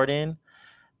and Gordon.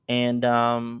 And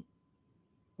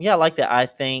yeah, I like that. I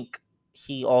think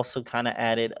he also kind of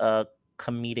added a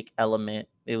comedic element.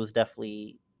 It was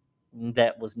definitely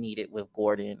that was needed with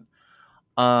Gordon.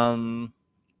 Um,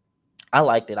 I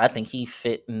liked it. I think he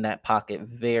fit in that pocket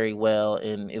very well,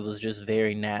 and it was just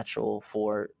very natural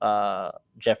for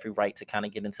Jeffrey Wright to kind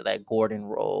of get into that Gordon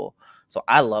role. So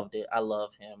I loved it. I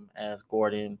love him as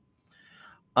Gordon.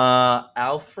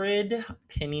 Alfred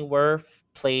Pennyworth,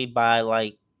 played by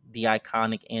like the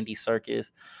iconic Andy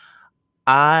Serkis.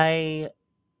 I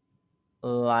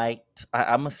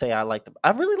I'm gonna say I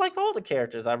really liked all the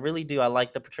characters. I really do. I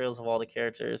like the portrayals of all the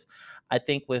characters. I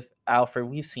think with Alfred,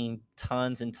 we've seen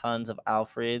tons and tons of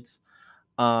Alfreds.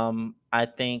 I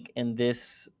think in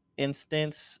this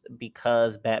instance,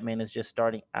 because Batman is just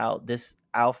starting out, this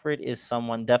Alfred is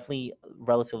someone definitely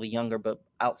relatively younger, but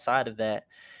outside of that,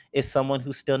 is someone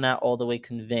who's still not all the way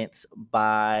convinced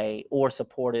by or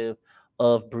supportive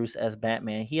of Bruce as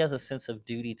Batman. He has a sense of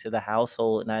duty to the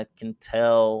household, and I can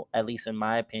tell, at least in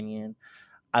my opinion,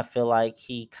 I feel like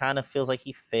he kind of feels like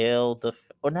he failed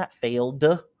or not failed,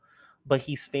 but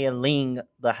he's failing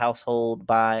the household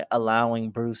by allowing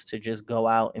Bruce to just go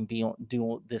out and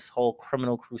do this whole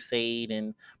criminal crusade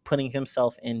and putting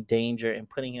himself in danger and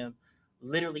putting himself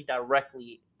literally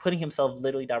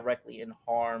directly in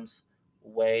harm's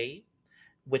way,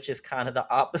 which is kind of the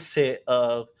opposite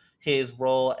of his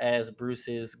role as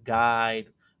Bruce's guide,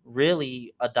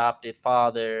 really adopted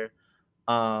father.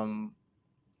 Um,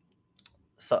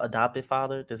 so adopted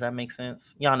father, does that make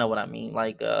sense? Y'all know what I mean,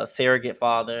 like a surrogate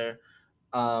father.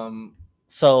 Um,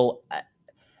 so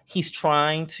he's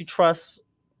trying to trust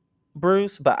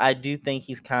Bruce, but I do think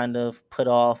he's kind of put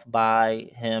off by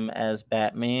him as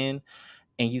Batman.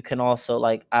 And you can also,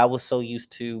 like, I was so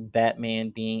used to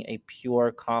Batman being a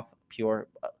pure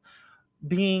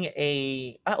being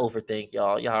a I overthink,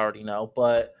 y'all already know,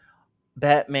 but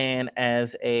Batman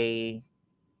as a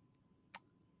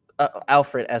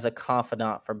Alfred as a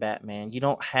confidant for Batman. You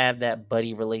don't have that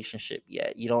buddy relationship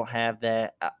yet. You don't have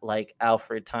that, like,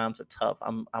 Alfred, times are tough.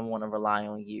 I want to rely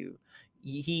on you.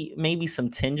 He maybe some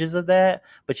tinges of that,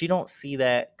 but you don't see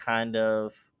that kind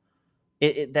of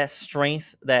that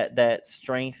strength, that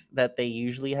strength that they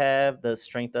usually have. The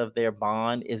strength of their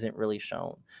bond isn't really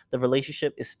shown. The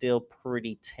relationship is still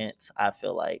pretty tense, I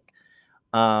feel like.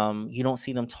 You don't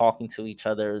see them talking to each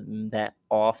other that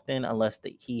often unless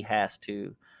he has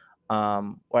to.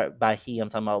 Or by he, I'm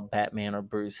talking about Batman or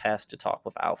Bruce has to talk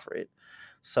with Alfred.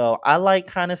 So I like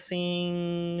kind of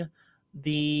seeing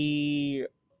the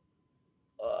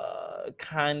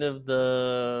kind of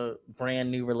the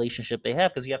brand new relationship they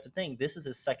have, because you have to think this is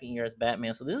his second year as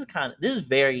Batman, so this is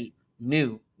very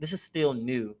new. This is still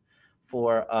new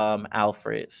for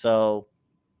Alfred. So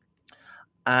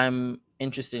I'm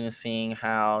interested in seeing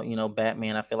how,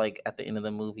 Batman, I feel like at the end of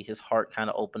the movie, his heart kind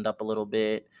of opened up a little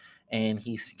bit and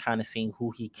he's kind of seeing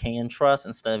who he can trust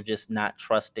instead of just not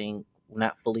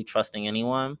fully trusting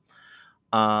anyone,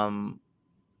 um,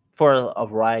 for a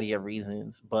variety of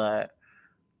reasons. But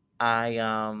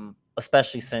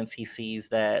especially since he sees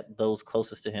that those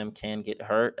closest to him can get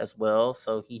hurt as well.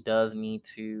 So he does need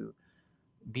to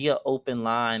be an open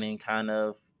line and kind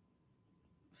of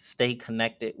stay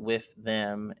connected with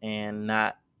them and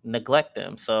not neglect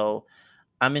them. So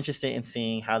I'm interested in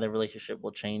seeing how their relationship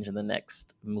will change in the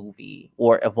next movie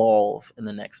or evolve in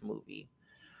the next movie.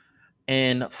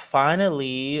 And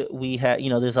finally, we had,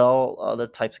 there's all other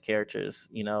types of characters,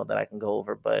 that I can go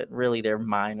over, but really they're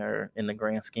minor in the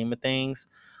grand scheme of things.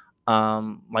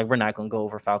 Like, we're not going to go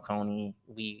over Falcone.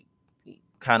 We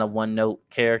kind of one note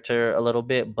character a little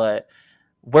bit, but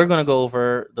we're going to go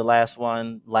over the last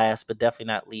but definitely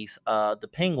not least, the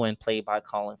Penguin, played by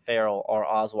Colin Farrell, or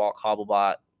Oswald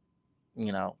Cobblepot,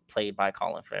 played by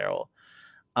Colin Farrell.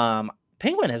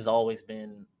 Penguin has always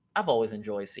been. I've always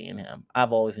enjoyed seeing him.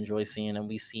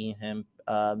 We see him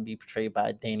be portrayed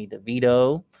by Danny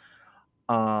DeVito.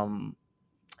 Um,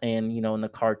 and in the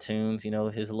cartoons,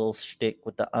 his little shtick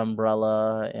with the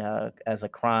umbrella, as a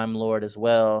crime lord as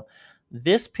well.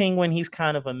 This Penguin, he's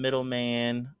kind of a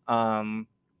middleman.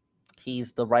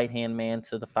 He's the right hand man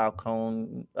to the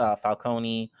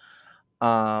Falcone.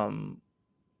 Um,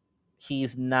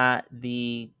 he's not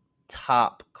the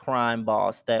top crime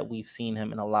boss that we've seen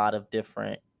him in a lot of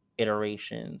different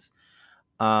iterations.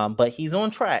 But he's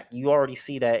on track. You already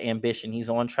see that ambition. He's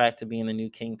on track to being the new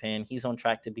Kingpin. He's on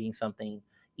track to being something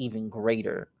even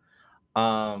greater.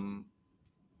 Um,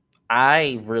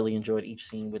 I really enjoyed each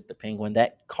scene with the Penguin.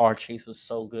 That car chase was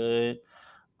so good.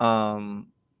 Um,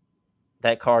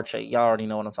 that car chase, y'all already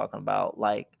know what I'm talking about.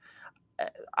 Like,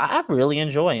 I really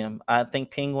enjoy him. I think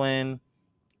Penguin,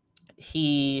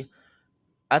 he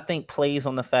I think plays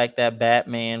on the fact that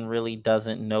Batman really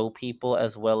doesn't know people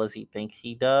as well as he thinks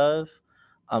he does.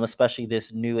 Especially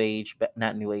this not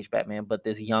new age Batman, but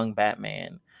this young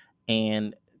Batman.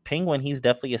 And Penguin, he's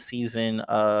definitely a seasoned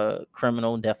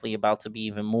criminal, definitely about to be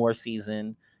even more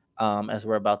seasoned, as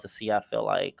we're about to see, I feel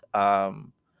like.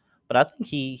 But I think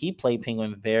he played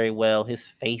Penguin very well. His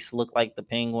face looked like the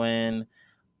Penguin.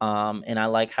 And I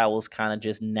like how it was kind of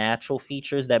just natural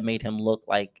features that made him look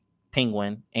like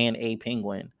Penguin and a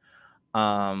Penguin.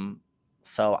 Um,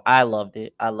 so I loved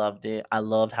it. I loved it. I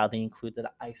loved how they included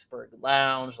the Iceberg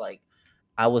Lounge. Like,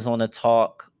 I was on a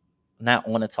talk, not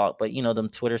on a talk, but them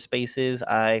Twitter Spaces.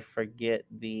 I forget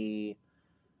the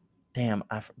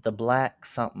the black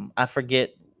something. I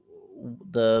forget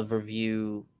the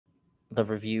review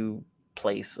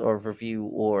place or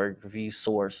review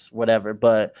source, whatever.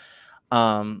 But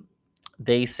um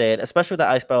they said, especially with the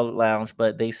Iceberg Lounge,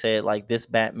 but they said, like, this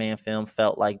Batman film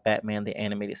felt like Batman the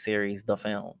Animated Series, the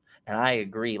film. And I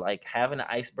agree. Like, having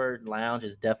the Iceberg Lounge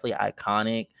is definitely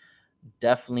iconic,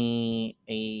 definitely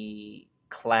a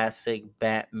classic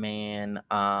Batman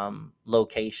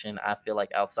location. I feel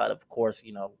like outside of course,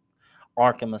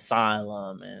 Arkham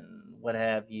Asylum and what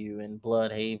have you, and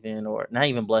Bloodhaven, or not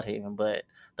even Bloodhaven, but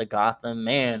the Gotham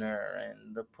Manor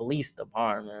and the police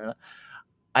department.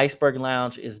 Iceberg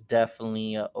Lounge is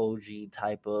definitely a OG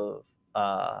type of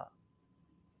uh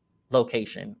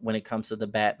location when it comes to the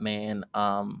Batman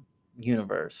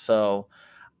universe. So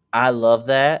I love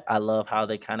that. I love how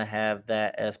they kind of have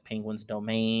that as Penguin's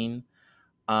domain.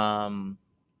 Um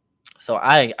so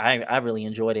I really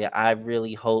enjoyed it. I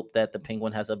really hope that the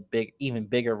Penguin has a even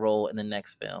bigger role in the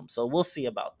next film. So we'll see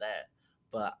about that.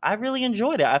 But I really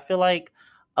enjoyed it. I feel like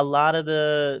a lot of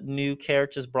the new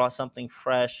characters brought something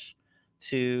fresh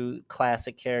to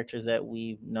classic characters that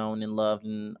we've known and loved,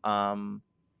 and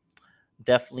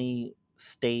definitely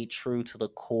stayed true to the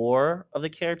core of the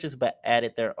characters, but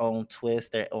added their own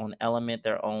twist, their own element,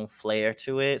 their own flair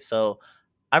to it. So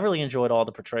I really enjoyed all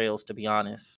the portrayals, to be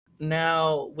honest.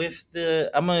 Now, with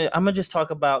I'm gonna just talk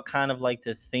about kind of like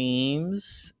the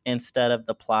themes instead of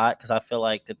the plot, because I feel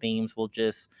like the themes will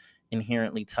just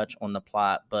inherently touch on the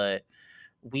plot. But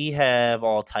we have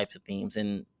all types of themes,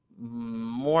 and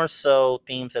more so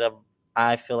themes that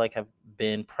I feel like have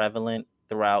been prevalent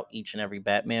throughout each and every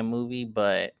Batman movie.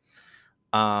 But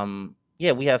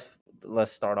yeah, we have.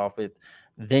 Let's start off with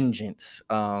vengeance.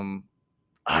 I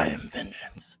am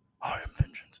vengeance. I am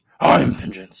vengeance. I am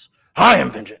vengeance. I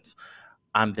am vengeance.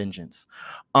 I'm vengeance.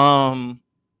 Um,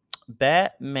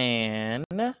 Batman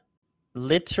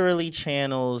literally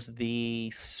channels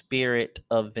the spirit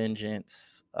of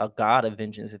vengeance, a god of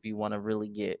vengeance, if you want to really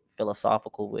get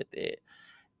philosophical with it.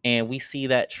 And we see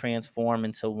that transform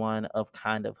into one of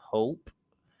kind of hope.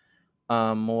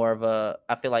 More of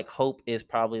I feel like hope is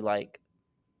probably like,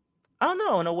 I don't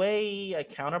know, in a way, a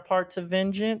counterpart to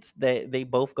vengeance. They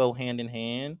both go hand in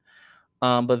hand.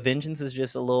 But vengeance is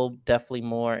just a little definitely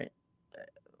more.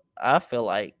 I feel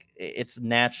like it's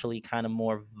naturally kind of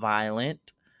more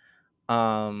violent.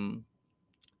 Um,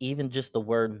 Even just the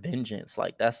word vengeance,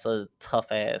 like that's a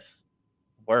tough ass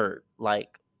word.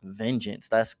 Like vengeance,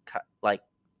 like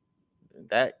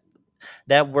that.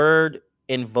 That word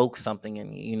invokes something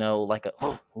in you, like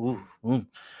a ooh, ooh,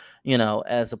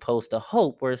 as opposed to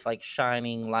hope, where it's like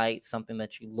shining light, something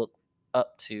that you look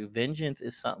up to. Vengeance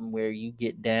is something where you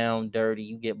get down dirty,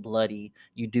 you get bloody,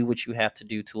 you do what you have to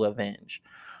do to avenge.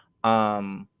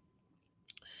 Um,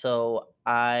 so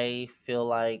I feel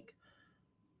like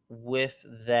with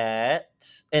that,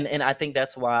 and I think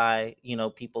that's why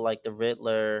people like the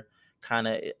Riddler kind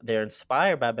of they're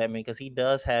inspired by Batman, because he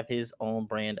does have his own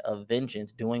brand of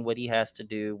vengeance, doing what he has to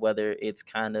do, whether it's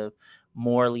kind of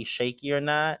morally shaky or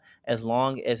not. As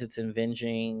long as it's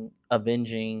avenging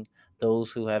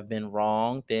those who have been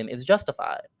wronged, then it's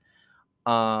justified.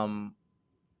 Um,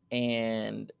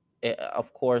 and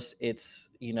of course it's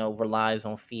relies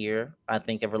on fear. I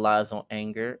think it relies on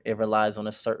anger, it relies on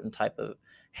a certain type of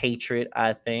hatred,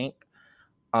 I think.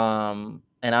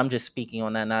 And I'm just speaking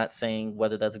on that, not saying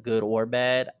whether that's good or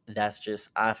bad. That's just,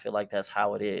 I feel like that's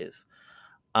how it is.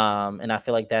 And I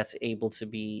feel like that's able to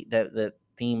be that the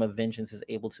theme of vengeance is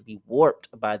able to be warped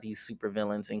by these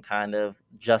supervillains and kind of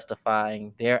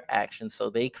justifying their actions, so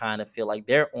they kind of feel like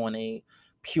they're on a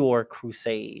pure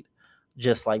crusade,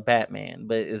 just like Batman.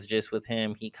 But it's just with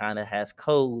him, he kind of has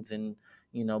codes and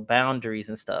boundaries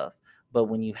and stuff. But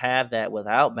when you have that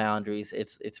without boundaries,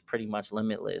 it's pretty much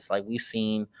limitless. Like we've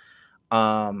seen,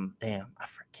 damn, I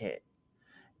forget,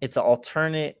 it's an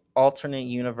alternate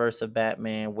universe of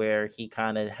Batman where he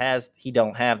kind of he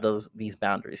don't have these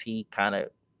boundaries. He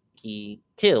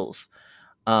kills.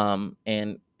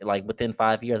 And like within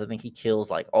 5 years, I think he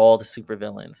kills like all the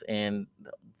supervillains, and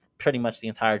pretty much the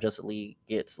entire Justice League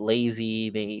gets lazy.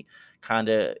 They kind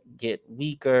of get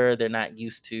weaker. They're not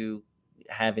used to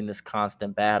having this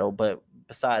constant battle. But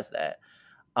besides that,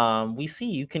 we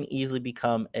see you can easily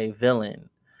become a villain.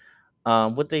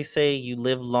 What they say, you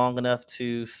live long enough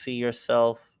to see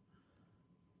yourself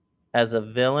as a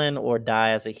villain or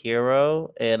die as a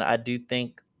hero. And I do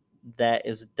think that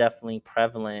is definitely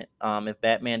prevalent. If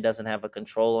Batman doesn't have a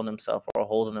control on himself or a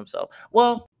hold on himself,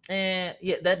 well, and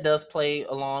yeah, that does play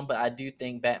along. But I do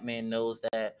think Batman knows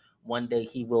that one day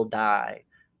he will die,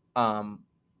 um,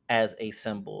 as a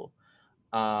symbol.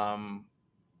 Um,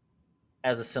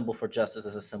 as a symbol for justice,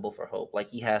 as a symbol for hope. Like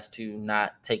he has to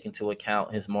not take into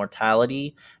account his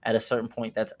mortality. At a certain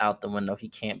point, that's out the window. He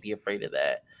can't be afraid of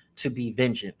that to be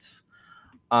vengeance.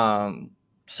 Um,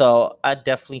 so I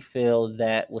definitely feel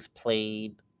that was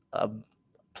uh,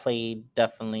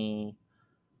 definitely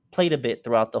played a bit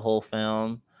throughout the whole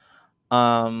film.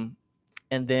 Um,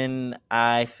 and then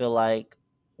I feel like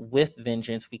with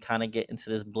Vengeance, we kind of get into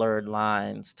this blurred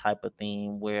lines type of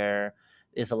theme where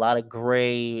there's a lot of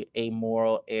gray,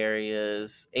 amoral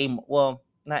areas. Well,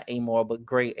 not amoral, but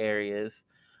gray areas.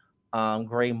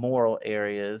 Gray moral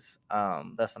areas.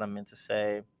 That's what I meant to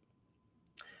say.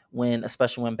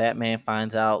 Especially when Batman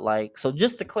finds out, like, so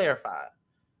just to clarify,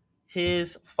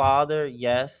 his father,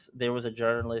 yes, there was a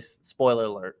journalist. Spoiler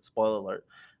alert! Spoiler alert!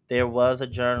 There was a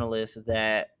journalist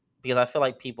that, because I feel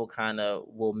like people kind of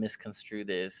will misconstrue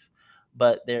this,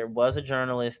 but there was a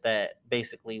journalist that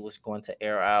basically was going to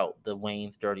air out the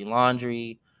Wayne's dirty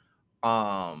laundry.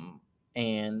 Um,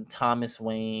 and Thomas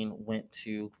Wayne went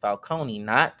to Falcone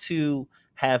not to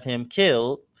have him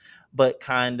killed, but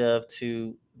kind of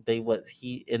to they what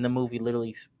he in the movie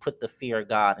literally put the fear of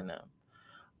God in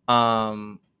him.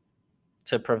 Um,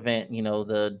 to prevent,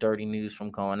 the dirty news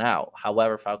from going out.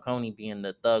 However, Falcone, being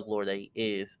the thug lord that he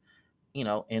is,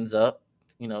 ends up,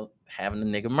 having the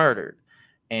nigga murdered.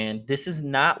 And this is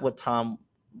not what Tom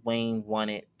Wayne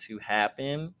wanted to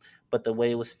happen, but the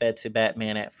way it was fed to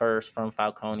Batman at first from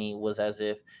Falcone was as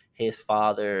if his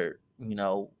father,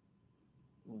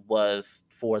 was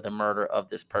for the murder of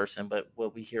this person. But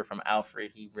what we hear from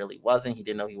Alfred, he really wasn't. He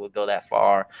didn't know he would go that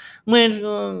far. When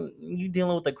you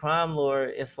dealing with the crime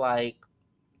lord, it's like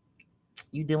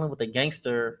you dealing with a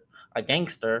gangster.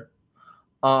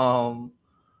 Um,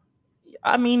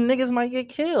 I mean, niggas might get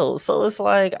killed, so it's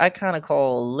like I kind of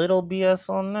call a little BS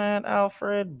on that,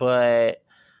 Alfred. But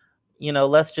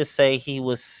let's just say he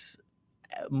was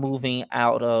moving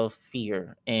out of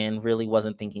fear and really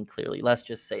wasn't thinking clearly. Let's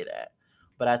just say that.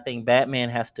 But I think Batman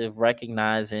has to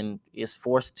recognize and is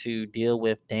forced to deal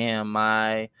with, damn,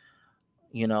 my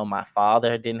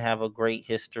father didn't have a great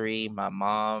history. My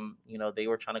mom, they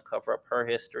were trying to cover up her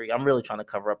history. I'm really trying to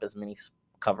cover up,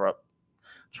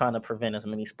 trying to prevent as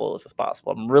many spoilers as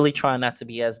possible. I'm really trying not to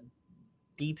be as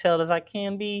detailed as I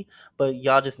can be, but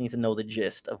y'all just need to know the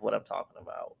gist of what I'm talking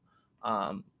about.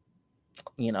 Um,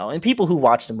 and people who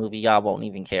watch the movie, y'all won't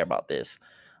even care about this,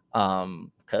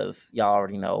 because y'all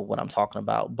already know what I'm talking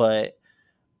about. But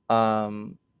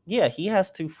yeah, he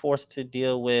has to force to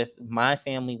deal with, my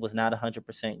family was not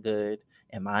 100% good.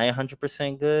 Am I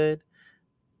 100% good?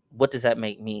 What does that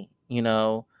make me?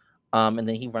 And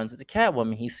then he runs into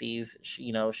Catwoman. He sees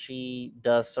she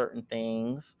does certain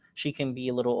things. She can be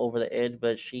a little over the edge,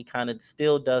 but she kind of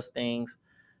still does things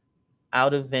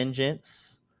out of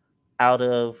vengeance, out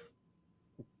of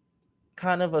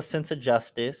kind of a sense of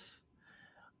justice,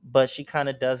 but she kind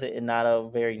of does it in not a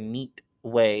very neat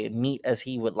way, neat as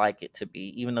he would like it to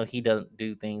be, even though he doesn't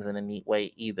do things in a neat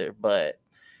way either. But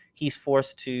he's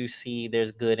forced to see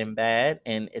there's good and bad,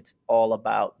 and it's all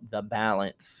about the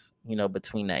balance,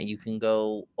 between that. You can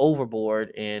go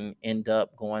overboard and end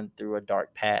up going through a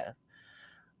dark path.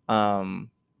 Um,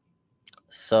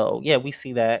 so yeah, we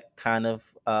see that kind of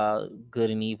good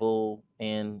and evil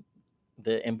and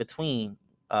the in between,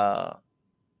 uh,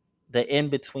 the in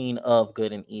between of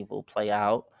good and evil play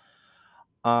out.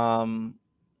 Um,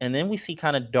 and then we see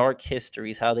kind of dark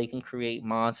histories, how they can create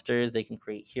monsters, they can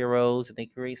create heroes, and they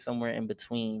create somewhere in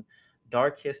between.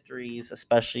 Dark histories,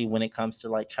 especially when it comes to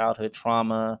like childhood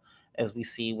trauma, as we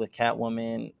see with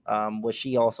Catwoman, what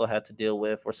she also had to deal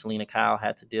with, or Selena Kyle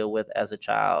had to deal with as a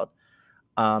child.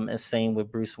 And same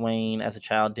with Bruce Wayne as a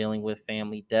child dealing with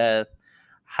family death.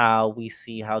 How we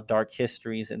see how dark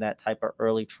histories and that type of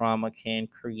early trauma can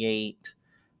create,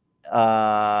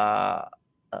 uh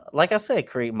like I said,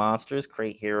 create monsters,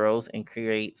 create heroes, and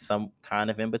create some kind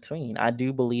of in between. I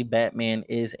do believe Batman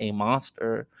is a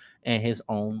monster in his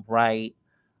own right.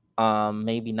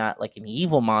 Maybe not like an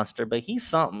evil monster, but he's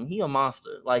something. He a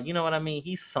monster. Like, you know what I mean?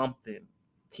 He's something.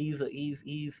 He's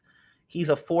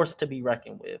a force to be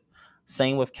reckoned with.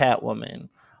 Same with Catwoman.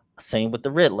 Same with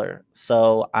the Riddler.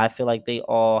 So I feel like they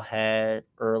all had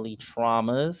early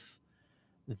traumas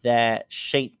that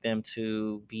shape them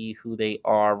to be who they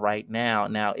are right now.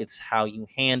 Now it's how you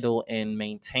handle and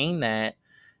maintain that.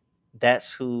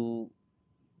 That's who.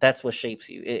 That's what shapes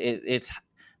you. It's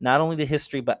not only the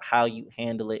history, but how you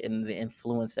handle it and the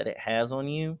influence that it has on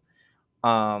you.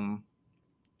 Um,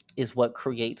 is what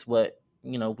creates what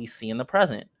we see in the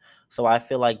present. So I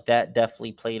feel like that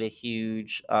definitely played a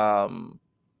huge role,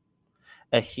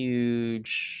 a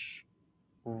huge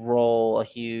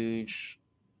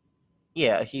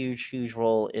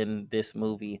role in this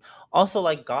movie. Also,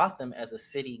 like Gotham as a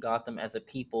city, Gotham as a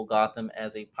people, Gotham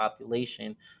as a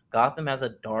population, Gotham has a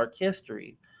dark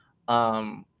history.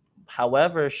 um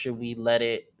However, should we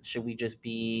just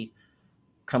be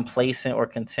complacent or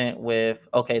content with,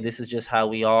 okay, this is just how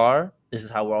we are, this is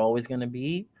how we're always going to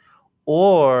be?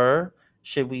 Or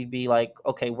Should we be like,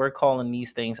 okay, we're calling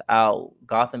these things out?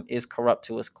 Gotham is corrupt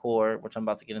to its core, which I'm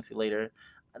about to get into later.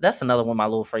 That's another one of my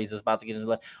little phrases about to get into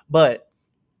later. But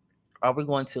are we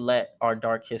going to let our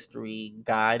dark history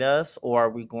guide us, or are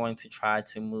we going to try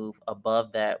to move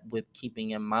above that with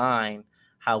keeping in mind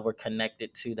how we're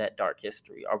connected to that dark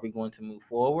history? Are we going to move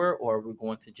forward, or are we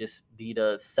going to just be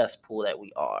the cesspool that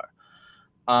we are?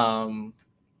 Um,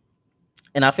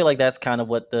 and I feel like that's kind of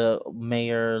what the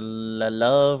Mayor La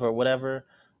Love or whatever,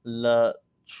 La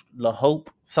La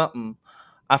Hope something,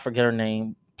 I forget her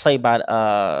name, played by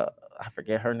I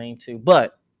forget her name too,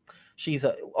 but she's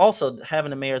also having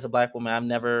the mayor as a black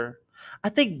woman. I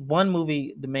think one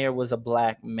movie the mayor was a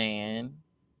black man,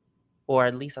 or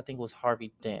at least I think it was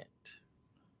Harvey Dent.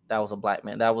 That was a black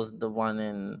man. That was the one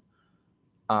in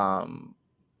um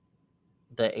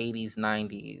the 80s,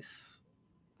 90s.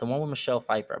 The one with Michelle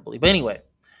Pfeiffer, I believe. But anyway,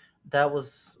 that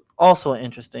was also an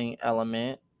interesting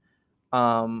element.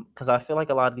 Because I feel like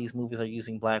a lot of these movies are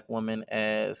using black women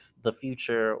as the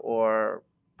future or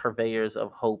purveyors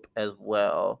of hope as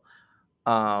well.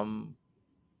 Um,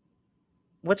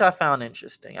 which I found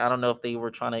interesting. I don't know if they were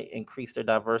trying to increase their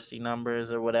diversity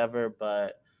numbers or whatever,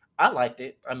 but I liked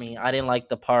it. I mean, I didn't like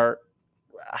the part.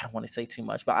 I don't want to say too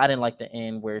much, but I didn't like the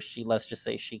end where she, let's just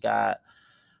say, she got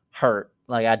hurt.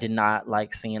 Like, I did not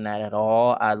like seeing that at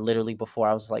all. I literally, before,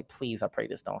 I was like, please, I pray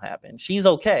this don't happen. She's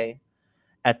okay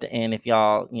at the end, if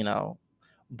y'all,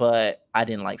 but I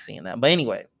didn't like seeing that. But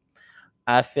anyway,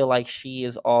 I feel like she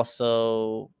is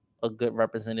also a good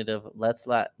representative.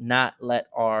 Not let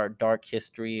our dark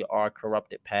history, our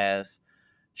corrupted past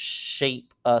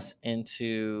shape us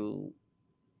into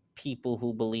people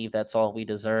who believe that's all we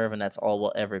deserve and that's all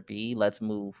we'll ever be. Let's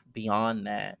move beyond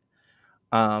that.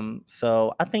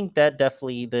 So I think that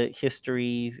definitely the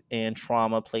history and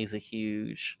trauma plays a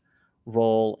huge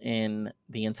role in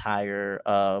the entire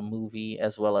movie,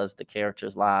 as well as the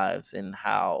characters' lives and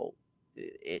how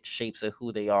it shapes of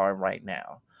who they are right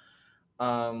now.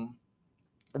 Um,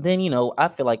 then I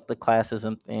feel like the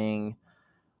classism thing,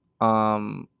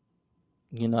 um,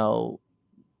 you know,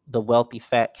 the wealthy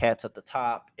fat cats at the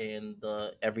top and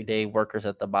the everyday workers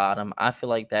at the bottom. I feel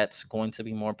like that's going to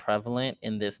be more prevalent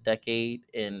in this decade,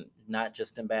 and not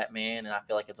just in Batman. And I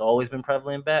feel like it's always been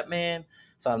prevalent in Batman.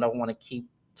 So I don't want to keep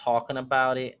talking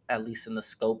about it, at least in the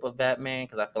scope of Batman,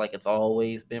 because I feel like it's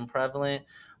always been prevalent.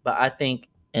 But I think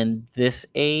in this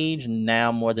age,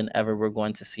 now more than ever, we're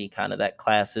going to see kind of that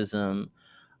classism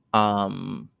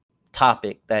um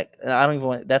topic that I don't even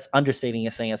want, that's understating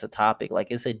it saying it's a topic. Like,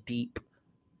 it's a deep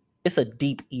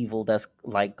evil that's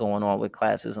like going on with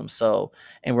classism. So,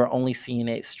 and we're only seeing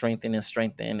it strengthen and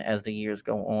strengthen as the years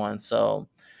go on. So,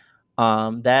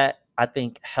 that I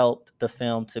think helped the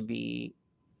film to be,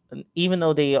 even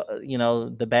though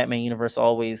the Batman universe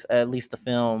always, at least the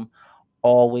film,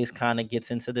 always kind of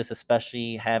gets into this,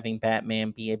 especially having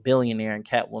Batman be a billionaire and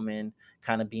Catwoman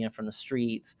kind of being from the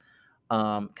streets,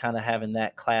 kind of having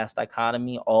that class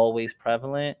dichotomy always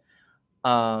prevalent.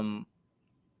 Um,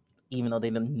 Even though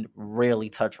they didn't really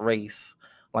touch race,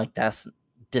 like that's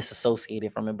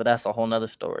disassociated from it, but that's a whole nother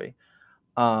story.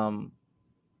 Um,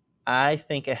 I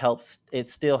think it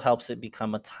still helps it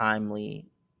become a timely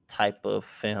type of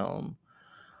film.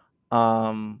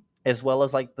 As well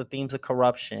as like the themes of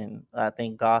corruption. I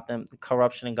think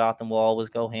corruption and Gotham will always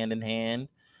go hand in hand.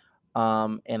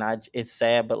 It's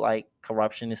sad, but like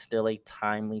corruption is still a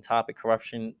timely topic.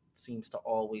 Corruption seems to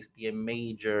always be a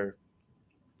major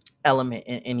element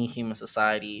in any human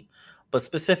society, but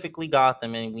specifically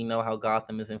Gotham. And we know how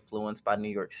Gotham is influenced by New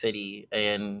York City,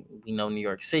 and we know New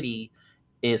York City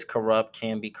is corrupt,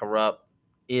 can be corrupt,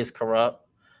 is corrupt,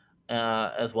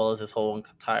 as well as this whole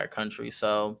entire country.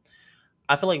 So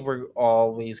I feel like we're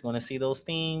always going to see those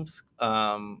themes.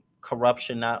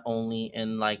 Corruption, not only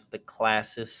in like the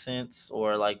classist sense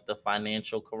or like the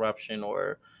financial corruption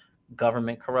or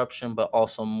government corruption, but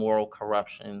also moral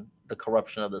corruption, the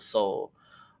corruption of the soul.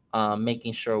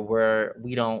 Making sure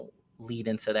we don't lead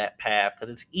into that path, because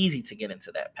it's easy to get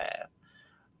into that path.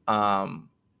 Um,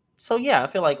 so yeah, I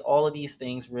feel like all of these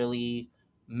things really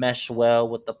mesh well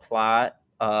with the plot,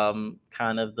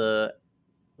 kind of the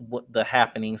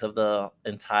happenings of the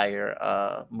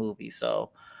entire movie. So,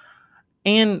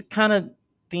 and kind of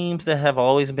themes that have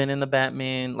always been in the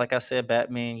Batman, like I said,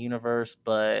 Batman universe,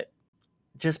 but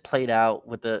just played out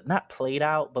with the not played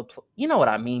out, but you know what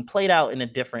I mean, played out in a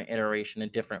different iteration, a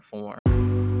different form.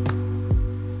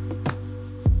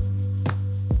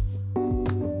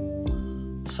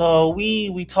 So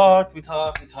we talked, we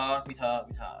talked.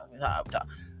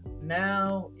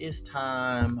 Now it's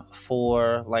time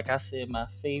for, like I said, my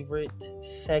favorite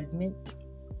segment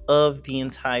of the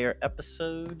entire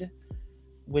episode.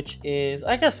 which is,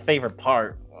 I guess, favorite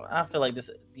part. I feel like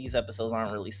these episodes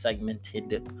aren't really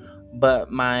segmented,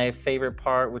 but my favorite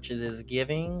part, which is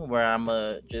giving, where I'm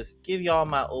gonna just give y'all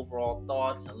my overall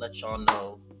thoughts and let y'all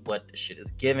know what the shit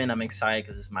is giving. I'm excited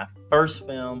because it's my first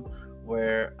film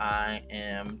where I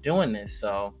am doing this.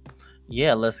 So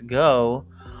yeah, let's go.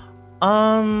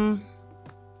 Um,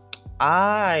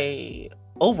 I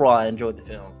overall I enjoyed the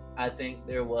film. I think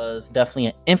there was definitely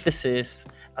an emphasis.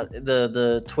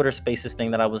 The Twitter Spaces thing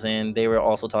that I was in, they were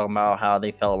also talking about how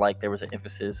they felt like there was an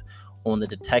emphasis on the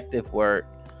detective work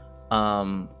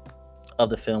um,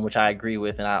 of the film, which I agree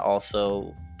with, and I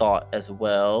also thought as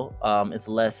well. It's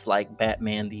less like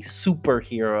Batman the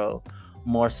superhero,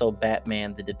 more so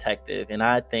Batman the detective, and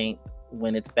I think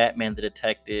when it's Batman the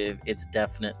detective, it's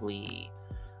definitely,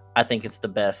 I think it's the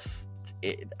best.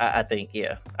 I think,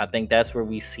 yeah, I think that's where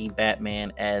we see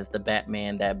Batman as the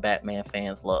Batman that Batman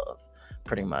fans love,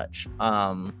 pretty much.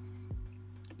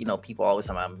 People always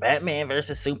talk about Batman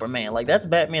versus Superman. Like, that's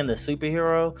Batman the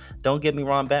superhero. Don't get me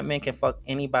wrong, Batman can fuck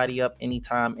anybody up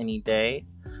anytime, any day.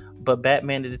 But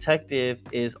Batman the detective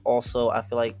is also, I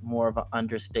feel like, more of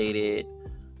an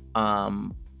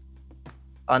um,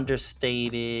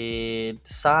 understated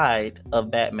side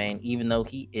of Batman, even though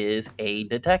he is a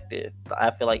detective.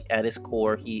 I feel like at his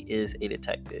core, he is a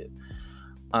detective.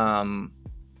 Um,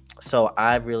 so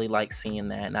I really like seeing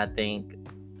that, and I think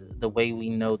the way we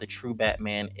know the true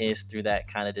Batman is through that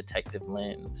kind of detective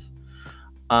lens.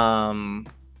 Um,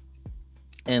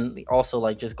 and also,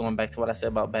 like, just going back to what I said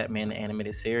about Batman the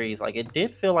animated series, like, it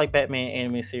did feel like Batman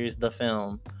animated series, the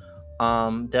film.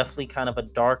 Definitely kind of a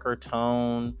darker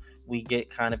tone. We get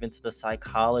kind of into the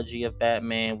psychology of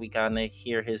Batman. We kind of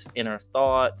hear his inner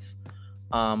thoughts.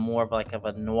 More of like of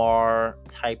a noir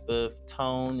type of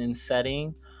tone and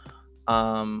setting.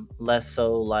 Less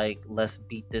so like, let's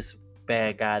beat this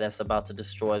bad guy that's about to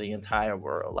destroy the entire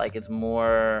world. Like, it's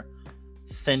more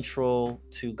central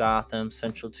to Gotham,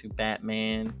 central to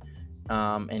Batman,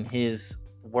 and his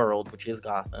world, which is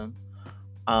Gotham.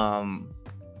 Um,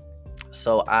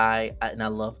 so and I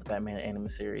love the Batman anime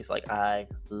series. Like, I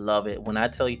love it. When I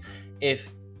tell you,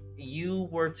 if you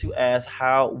were to ask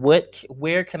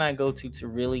where can I go to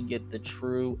really get the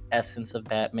true essence of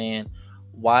Batman,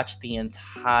 watch the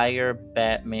entire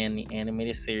Batman the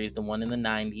animated series, the one in the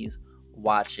 90s.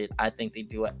 Watch it. I think they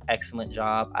do an excellent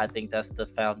job. I think that's the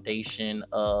foundation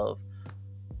of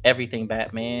everything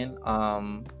Batman.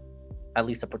 At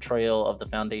least a portrayal of the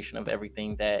foundation of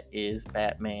everything that is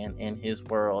Batman in his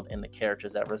world and the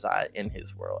characters that reside in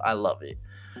his world. I love it.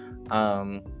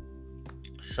 Um,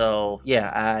 so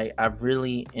yeah, I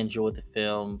really enjoyed the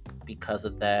film because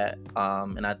of that.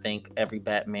 And I think every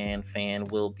Batman fan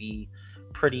will be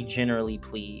pretty generally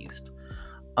pleased.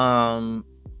 Um,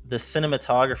 the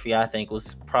cinematography, I think,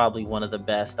 was probably one of the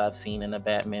best I've seen in a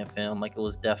Batman film. Like, it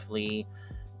was definitely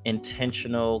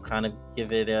intentional, kind of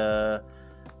give it a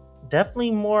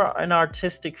definitely more an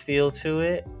artistic feel to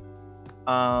it.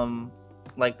 Um,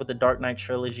 like with the Dark Knight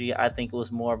trilogy, I think it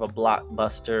was more of a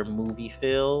blockbuster movie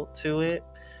feel to it.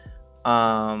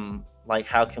 Like,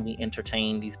 how can we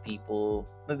entertain these people?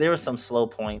 There were some slow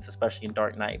points, especially in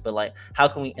Dark Knight, but like, how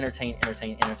can we entertain,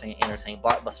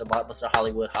 blockbuster,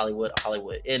 Hollywood,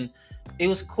 and it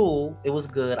was cool. It was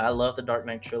good. I love the Dark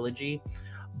Knight trilogy,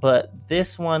 but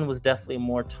this one was definitely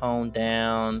more toned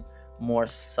down, more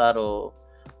subtle.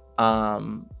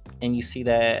 um and you see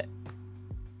that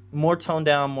more toned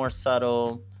down, more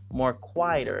subtle, more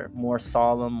quieter, more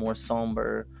solemn, more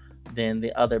somber than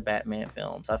the other Batman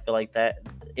films. I feel like that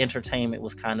entertainment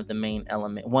was kind of the main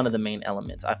element, one of the main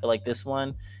elements. I feel like this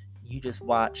one, you just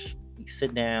watch, you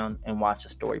sit down and watch the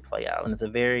story play out, and it's a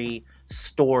very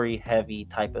story heavy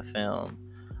type of film.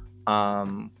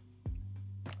 um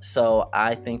so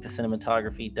I think the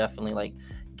cinematography definitely, like,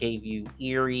 gave you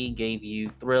eerie, gave you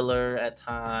thriller at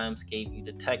times, gave you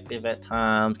detective at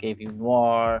times, gave you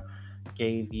noir,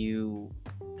 gave you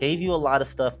a lot of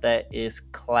stuff that is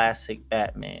classic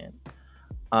Batman.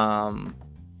 Um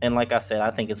and like I said,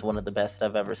 I think it's one of the best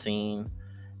I've ever seen.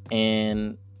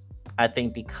 And I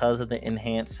think because of the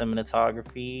enhanced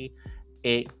cinematography,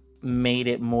 it made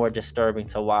it more disturbing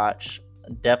to watch.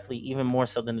 Definitely even more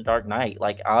so than the Dark Knight.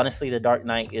 Like, honestly, the Dark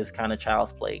Knight is kind of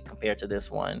child's play compared to this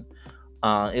one.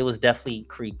 It was definitely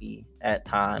creepy at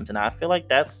times, and I feel like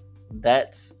that's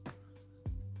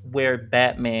where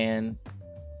Batman,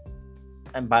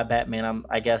 and by Batman,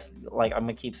 I guess, like, I'm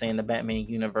gonna keep saying the Batman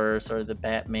universe or the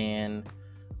Batman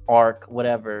arc,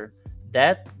 whatever.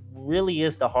 That really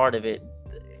is the heart of it.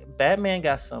 Batman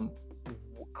got some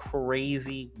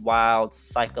crazy, wild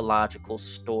psychological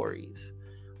stories,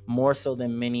 more so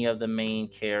than many of the main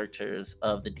characters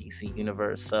of the DC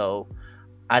universe. So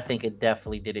I think it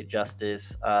definitely did it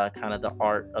justice. Kind of the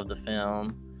art of the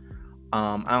film.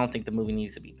 I don't think the movie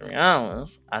needs to be 3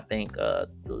 hours. I think a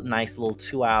nice little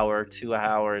 2 hour, 2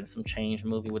 hour and some change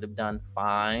movie would have done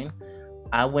fine.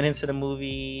 I went into the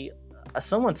movie.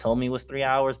 Someone told me it was 3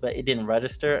 hours, but it didn't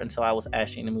register until I was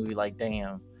actually in the movie. Like,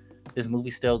 damn, this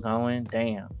movie's still going.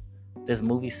 Damn, this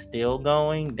movie's still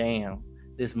going. Damn,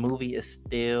 this movie is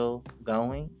still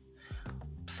going.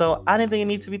 So I didn't think it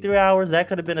needs to be 3 hours. That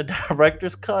could have been a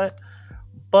director's cut,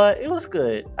 but it was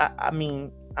good. I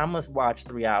mean, I must watch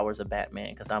 3 hours of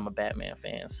Batman because I'm a Batman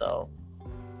fan. So,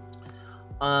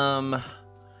 um,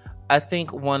 I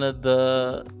think one of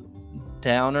the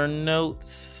downer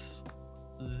notes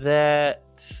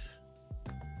that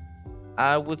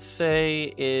I would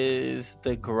say is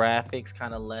the graphics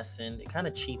kind of lessened. It kind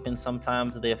of cheapened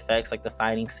sometimes the effects, like the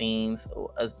fighting scenes,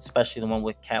 especially the one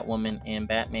with Catwoman and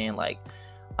Batman. Like,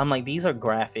 I'm like, these are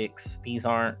graphics. These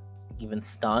aren't even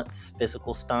stunts,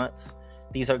 physical stunts.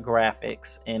 These are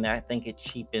graphics, and I think it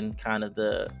cheapened kind of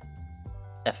the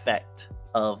effect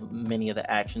of many of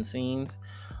the action scenes.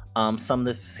 Some of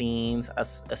the scenes,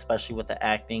 especially with the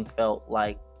acting, felt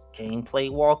like gameplay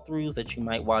walkthroughs that you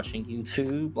might watch on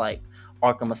YouTube, like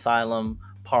Arkham Asylum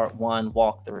Part One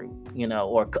walkthrough,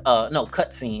 or no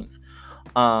cutscenes.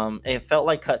 It felt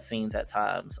like cutscenes at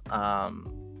times,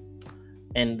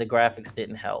 and the graphics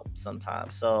didn't help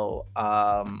sometimes. So,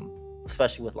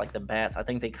 especially with like the bats, I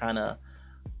think they kind of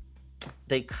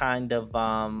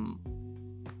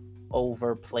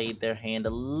overplayed their hand a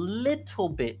little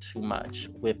bit too much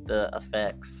with the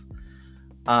effects.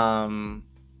 Um,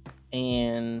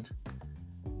 and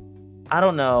I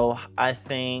don't know. I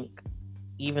think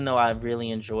even though I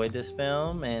really enjoyed this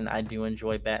film and I do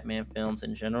enjoy Batman films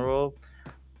in general,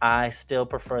 I still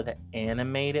prefer the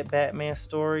animated Batman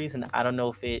stories. And I don't know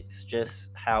if it's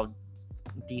just how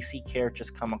DC characters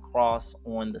come across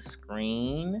on the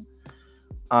screen,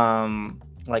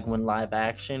 like when live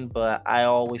action, but I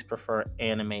always prefer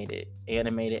animated. I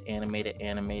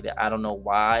don't know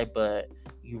why, but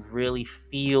you really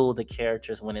feel the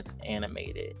characters when it's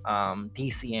animated.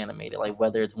 DC animated, like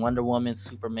whether it's Wonder Woman,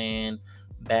 Superman,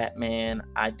 Batman,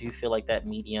 I do feel like that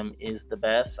medium is the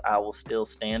best. I will still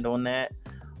stand on that,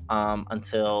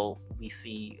 until we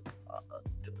see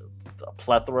a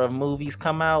plethora of movies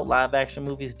come out, live action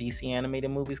movies, DC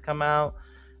animated movies come out,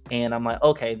 and I'm like,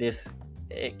 okay, this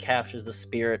it captures the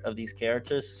spirit of these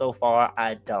characters. So far,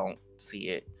 I don't see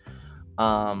it.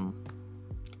 Um,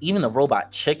 Even the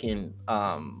Robot Chicken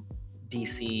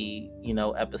DC,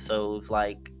 episodes,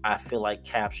 like I feel like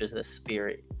captures the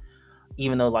spirit.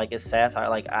 Even though like it's satire,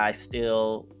 like I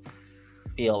still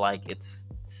feel like it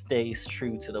stays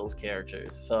true to those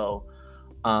characters. So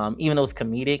even though it's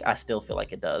comedic, I still feel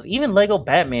like it does. Even Lego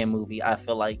Batman movie, I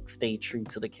feel like stayed true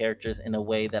to the characters in a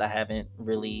way that I haven't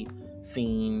really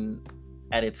seen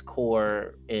at its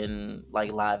core in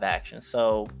like live action.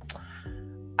 So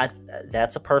I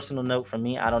that's a personal note for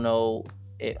me. I don't know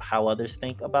how others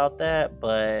think about that,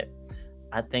 but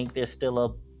I think there's still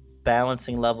a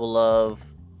balancing level of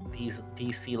these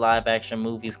DC live action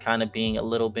movies kind of being a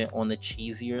little bit on the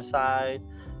cheesier side,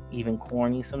 even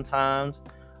corny sometimes,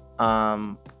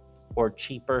 um, or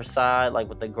cheaper side, like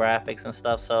with the graphics and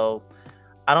stuff. So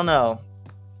I don't know.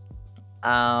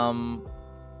 Um,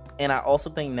 and I also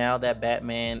think now that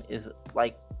Batman is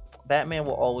like Batman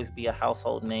will always be a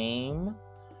household name.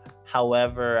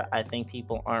 However, I think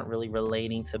people aren't really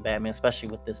relating to Batman, especially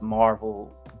with this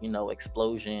Marvel,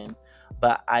 explosion.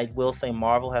 But I will say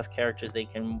Marvel has characters they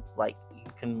can like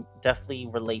you can definitely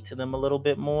relate to them a little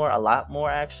bit more, a lot more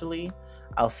actually.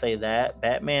 I'll say that.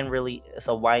 Batman really is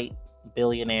a white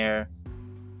billionaire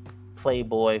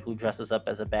playboy who dresses up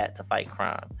as a bat to fight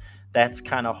crime. That's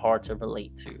kind of hard to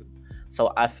relate to.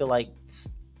 So I feel like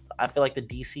the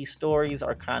DC stories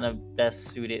are kind of best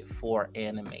suited for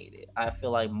animated. I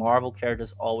feel like Marvel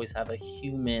characters always have a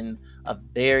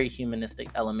very humanistic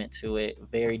element to it,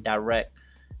 very direct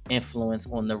influence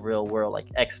on the real world, like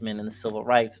X-Men and the Civil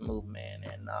Rights Movement,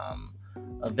 and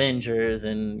Avengers,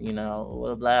 and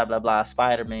blah blah blah,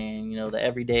 Spider-Man, the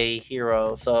everyday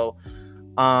hero. So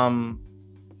um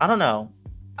I don't know.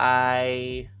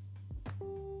 I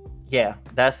Yeah,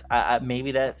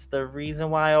 maybe that's the reason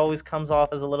why it always comes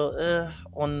off as a little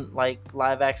on like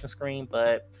live action screen,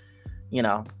 but you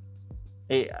know,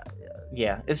 it,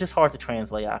 yeah, it's just hard to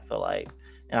translate. I feel like,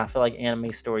 and I feel like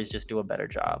anime stories just do a better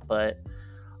job. But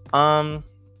um,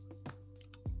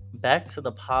 back to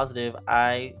the positive,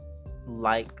 I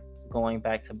like going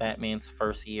back to Batman's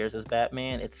first years as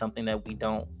Batman. It's something that we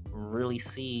don't really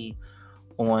see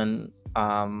on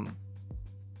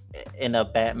in a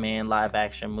Batman live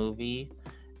action movie.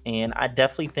 And I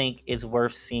definitely think it's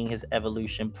worth seeing his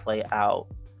evolution play out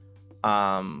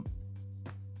um,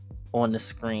 on the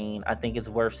screen. I think it's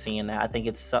worth seeing that. I think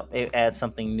it adds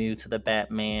something new to the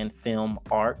Batman film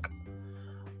arc.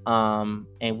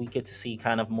 And we get to see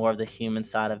kind of more of the human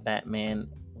side of Batman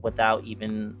without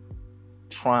even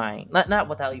trying. Not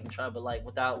without even trying, but like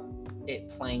without it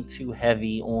playing too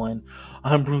heavy on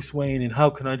I'm Bruce Wayne and how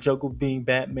can I juggle being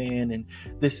Batman and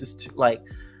this is too like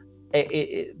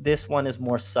this one is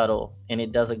more subtle and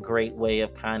it does a great way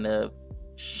of kind of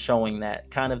showing that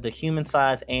kind of the human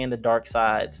sides and the dark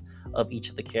sides of each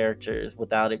of the characters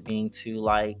without it being too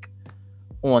like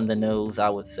on the nose, I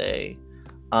would say.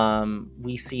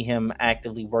 We see him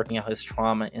actively working out his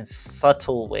trauma in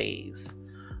subtle ways.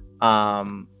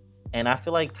 um and I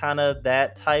feel like kind of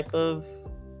that type of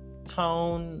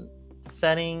tone,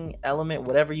 setting, element,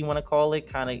 whatever you want to call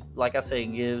it, kind of like I say,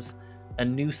 gives a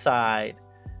new side,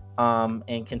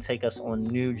 and can take us on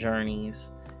new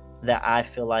journeys that I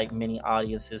feel like many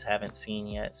audiences haven't seen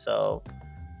yet. So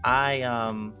I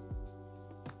um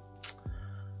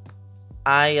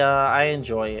I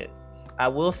enjoy it. I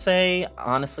will say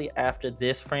honestly, after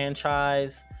this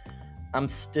franchise, I'm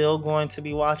still going to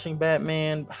be watching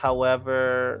Batman.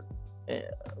 However, eh,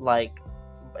 like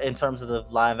in terms of the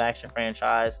live action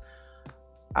franchise,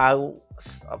 I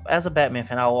as a Batman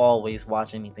fan, I'll always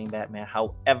watch anything Batman.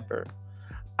 However,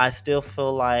 I still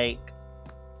feel like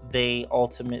they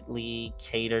ultimately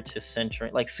cater to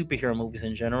centering like superhero movies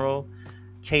in general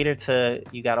cater to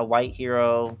you got a white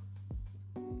hero,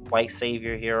 white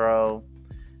savior hero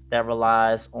that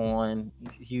relies on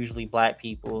usually black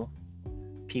people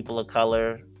of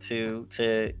color to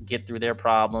get through their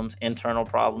problems, internal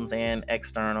problems and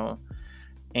external.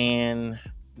 And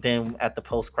then at the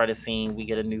post credit scene, we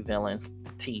get a new villain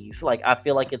to tease. Like I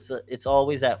feel like it's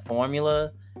always that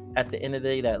formula at the end of the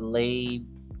day, that laid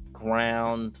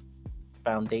ground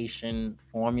foundation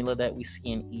formula that we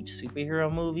see in each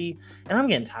superhero movie, and I'm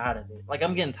getting tired of it. Like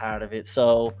I'm getting tired of it.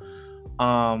 So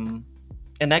um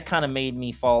and that kind of made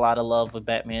me fall out of love with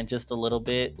Batman just a little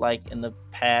bit like in the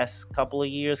past couple of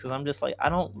years, because I'm just like I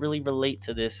don't really relate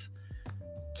to this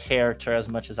character as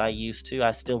much as I used to.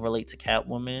 I still relate to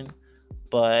Catwoman,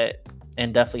 but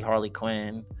and definitely Harley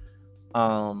Quinn.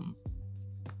 Um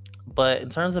but in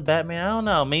terms of Batman, I don't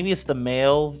know. Maybe it's the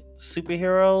male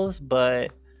superheroes,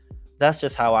 but that's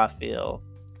just how I feel.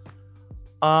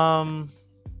 Um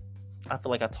I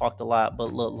feel like I talked a lot,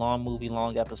 but look, long movie,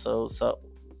 long episode. So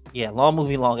yeah, long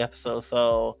movie, long episode.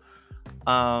 So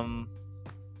um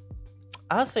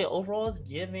I'd say overall it's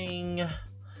giving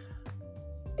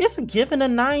a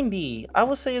 90. I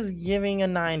would say it's giving a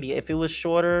 90. If it was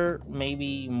shorter,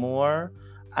 maybe more.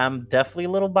 I'm definitely a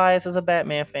little biased as a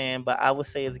Batman fan, but I would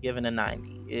say it's given a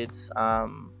 90. It's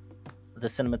the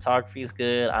cinematography is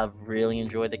good. I've really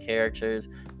enjoyed the characters,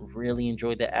 really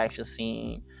enjoyed the action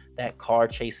scene. That car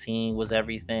chase scene was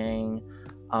everything.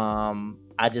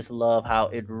 I just love how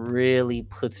it really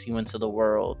puts you into the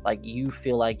world. Like you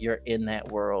feel like you're in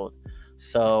that world.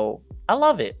 So I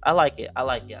love it. I like it. I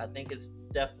like it. I think it's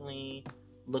definitely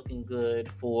looking good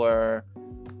for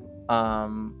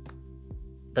um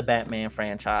the Batman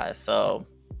franchise. So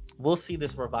we'll see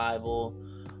this revival.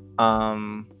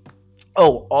 Um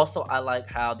Oh, also, I like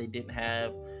how they didn't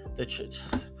have the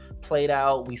played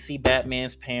out. We see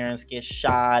Batman's parents get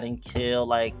shot and killed.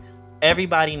 Like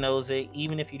everybody knows it,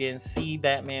 even if you didn't see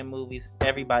Batman movies,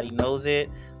 everybody knows it.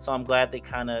 So I'm glad they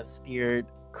kind of steered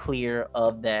clear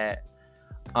of that.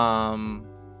 Um,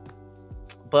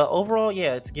 but overall,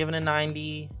 yeah, it's given a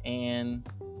 90 and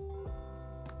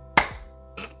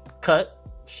cut.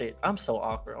 Shit, I'm so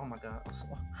awkward. Oh my god,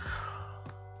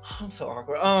 I'm so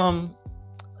awkward.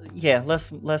 Yeah,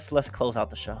 let's close out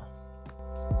the show.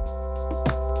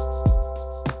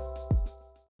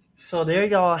 So there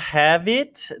y'all have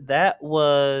it. That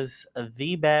was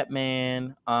the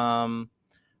Batman.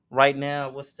 Right now,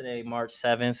 what's today? March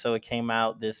 7th. So it came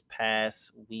out this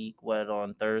past week, what,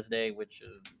 on Thursday, which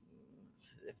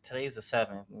is if today's the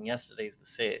 7th and yesterday's the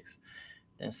 6th,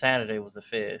 then Saturday was the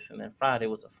 5th, and then Friday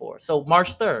was the 4th. So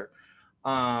March 3rd.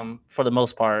 For the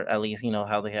most part, at least, you know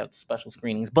how they have special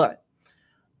screenings. But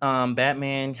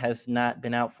Batman has not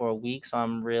been out for a week, so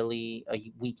I'm really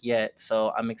a week yet. So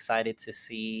um, I'm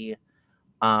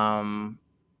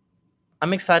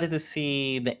excited to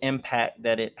see the impact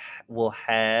that it will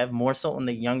have more so on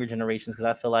the younger generations, because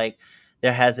I feel like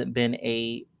there hasn't been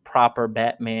a proper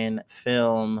Batman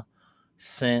film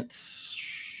since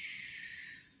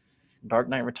Dark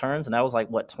Knight Returns, and that was like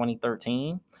what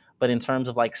 2013. But in terms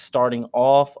of like starting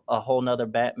off a whole nother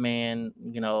Batman,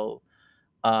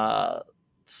 uh,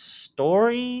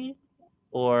 story,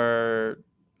 or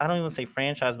I don't even say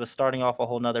franchise, but starting off a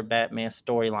whole nother Batman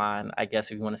storyline, I guess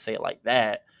if you want to say it like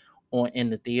that, on in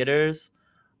the theaters.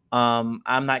 I'm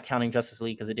not counting Justice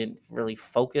League because it didn't really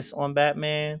focus on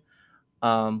Batman.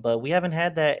 But we haven't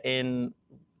had that in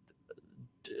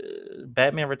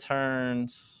Batman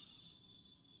Returns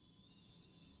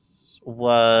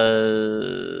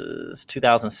was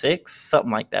 2006,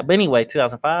 something like that. But anyway,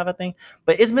 2005, I think.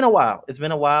 But it's been a while. It's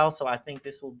been a while, so I think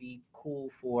this will be cool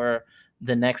for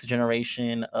the next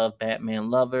generation of Batman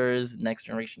lovers, next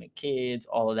generation of kids,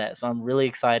 all of that. So I'm really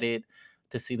excited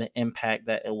to see the impact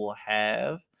that it will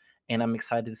have, and I'm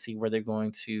excited to see where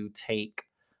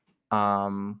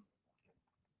um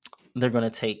they're going to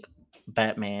take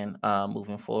Batman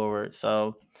moving forward.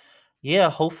 So yeah,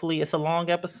 hopefully it's a long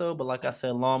episode, but like I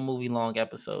said, long movie, long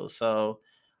episode. So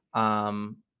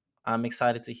um I'm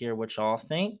excited to hear what y'all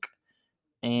think.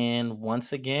 And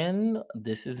once again,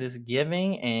 this is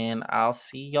Giving, and I'll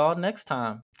see y'all next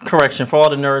time. Correction for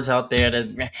all the nerds out there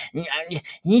that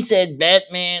he said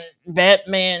Batman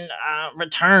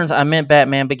Returns. I meant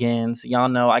Batman Begins. Y'all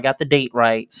know I got the date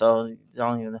right, so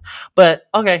don't even. But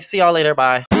okay, see y'all later.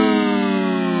 Bye.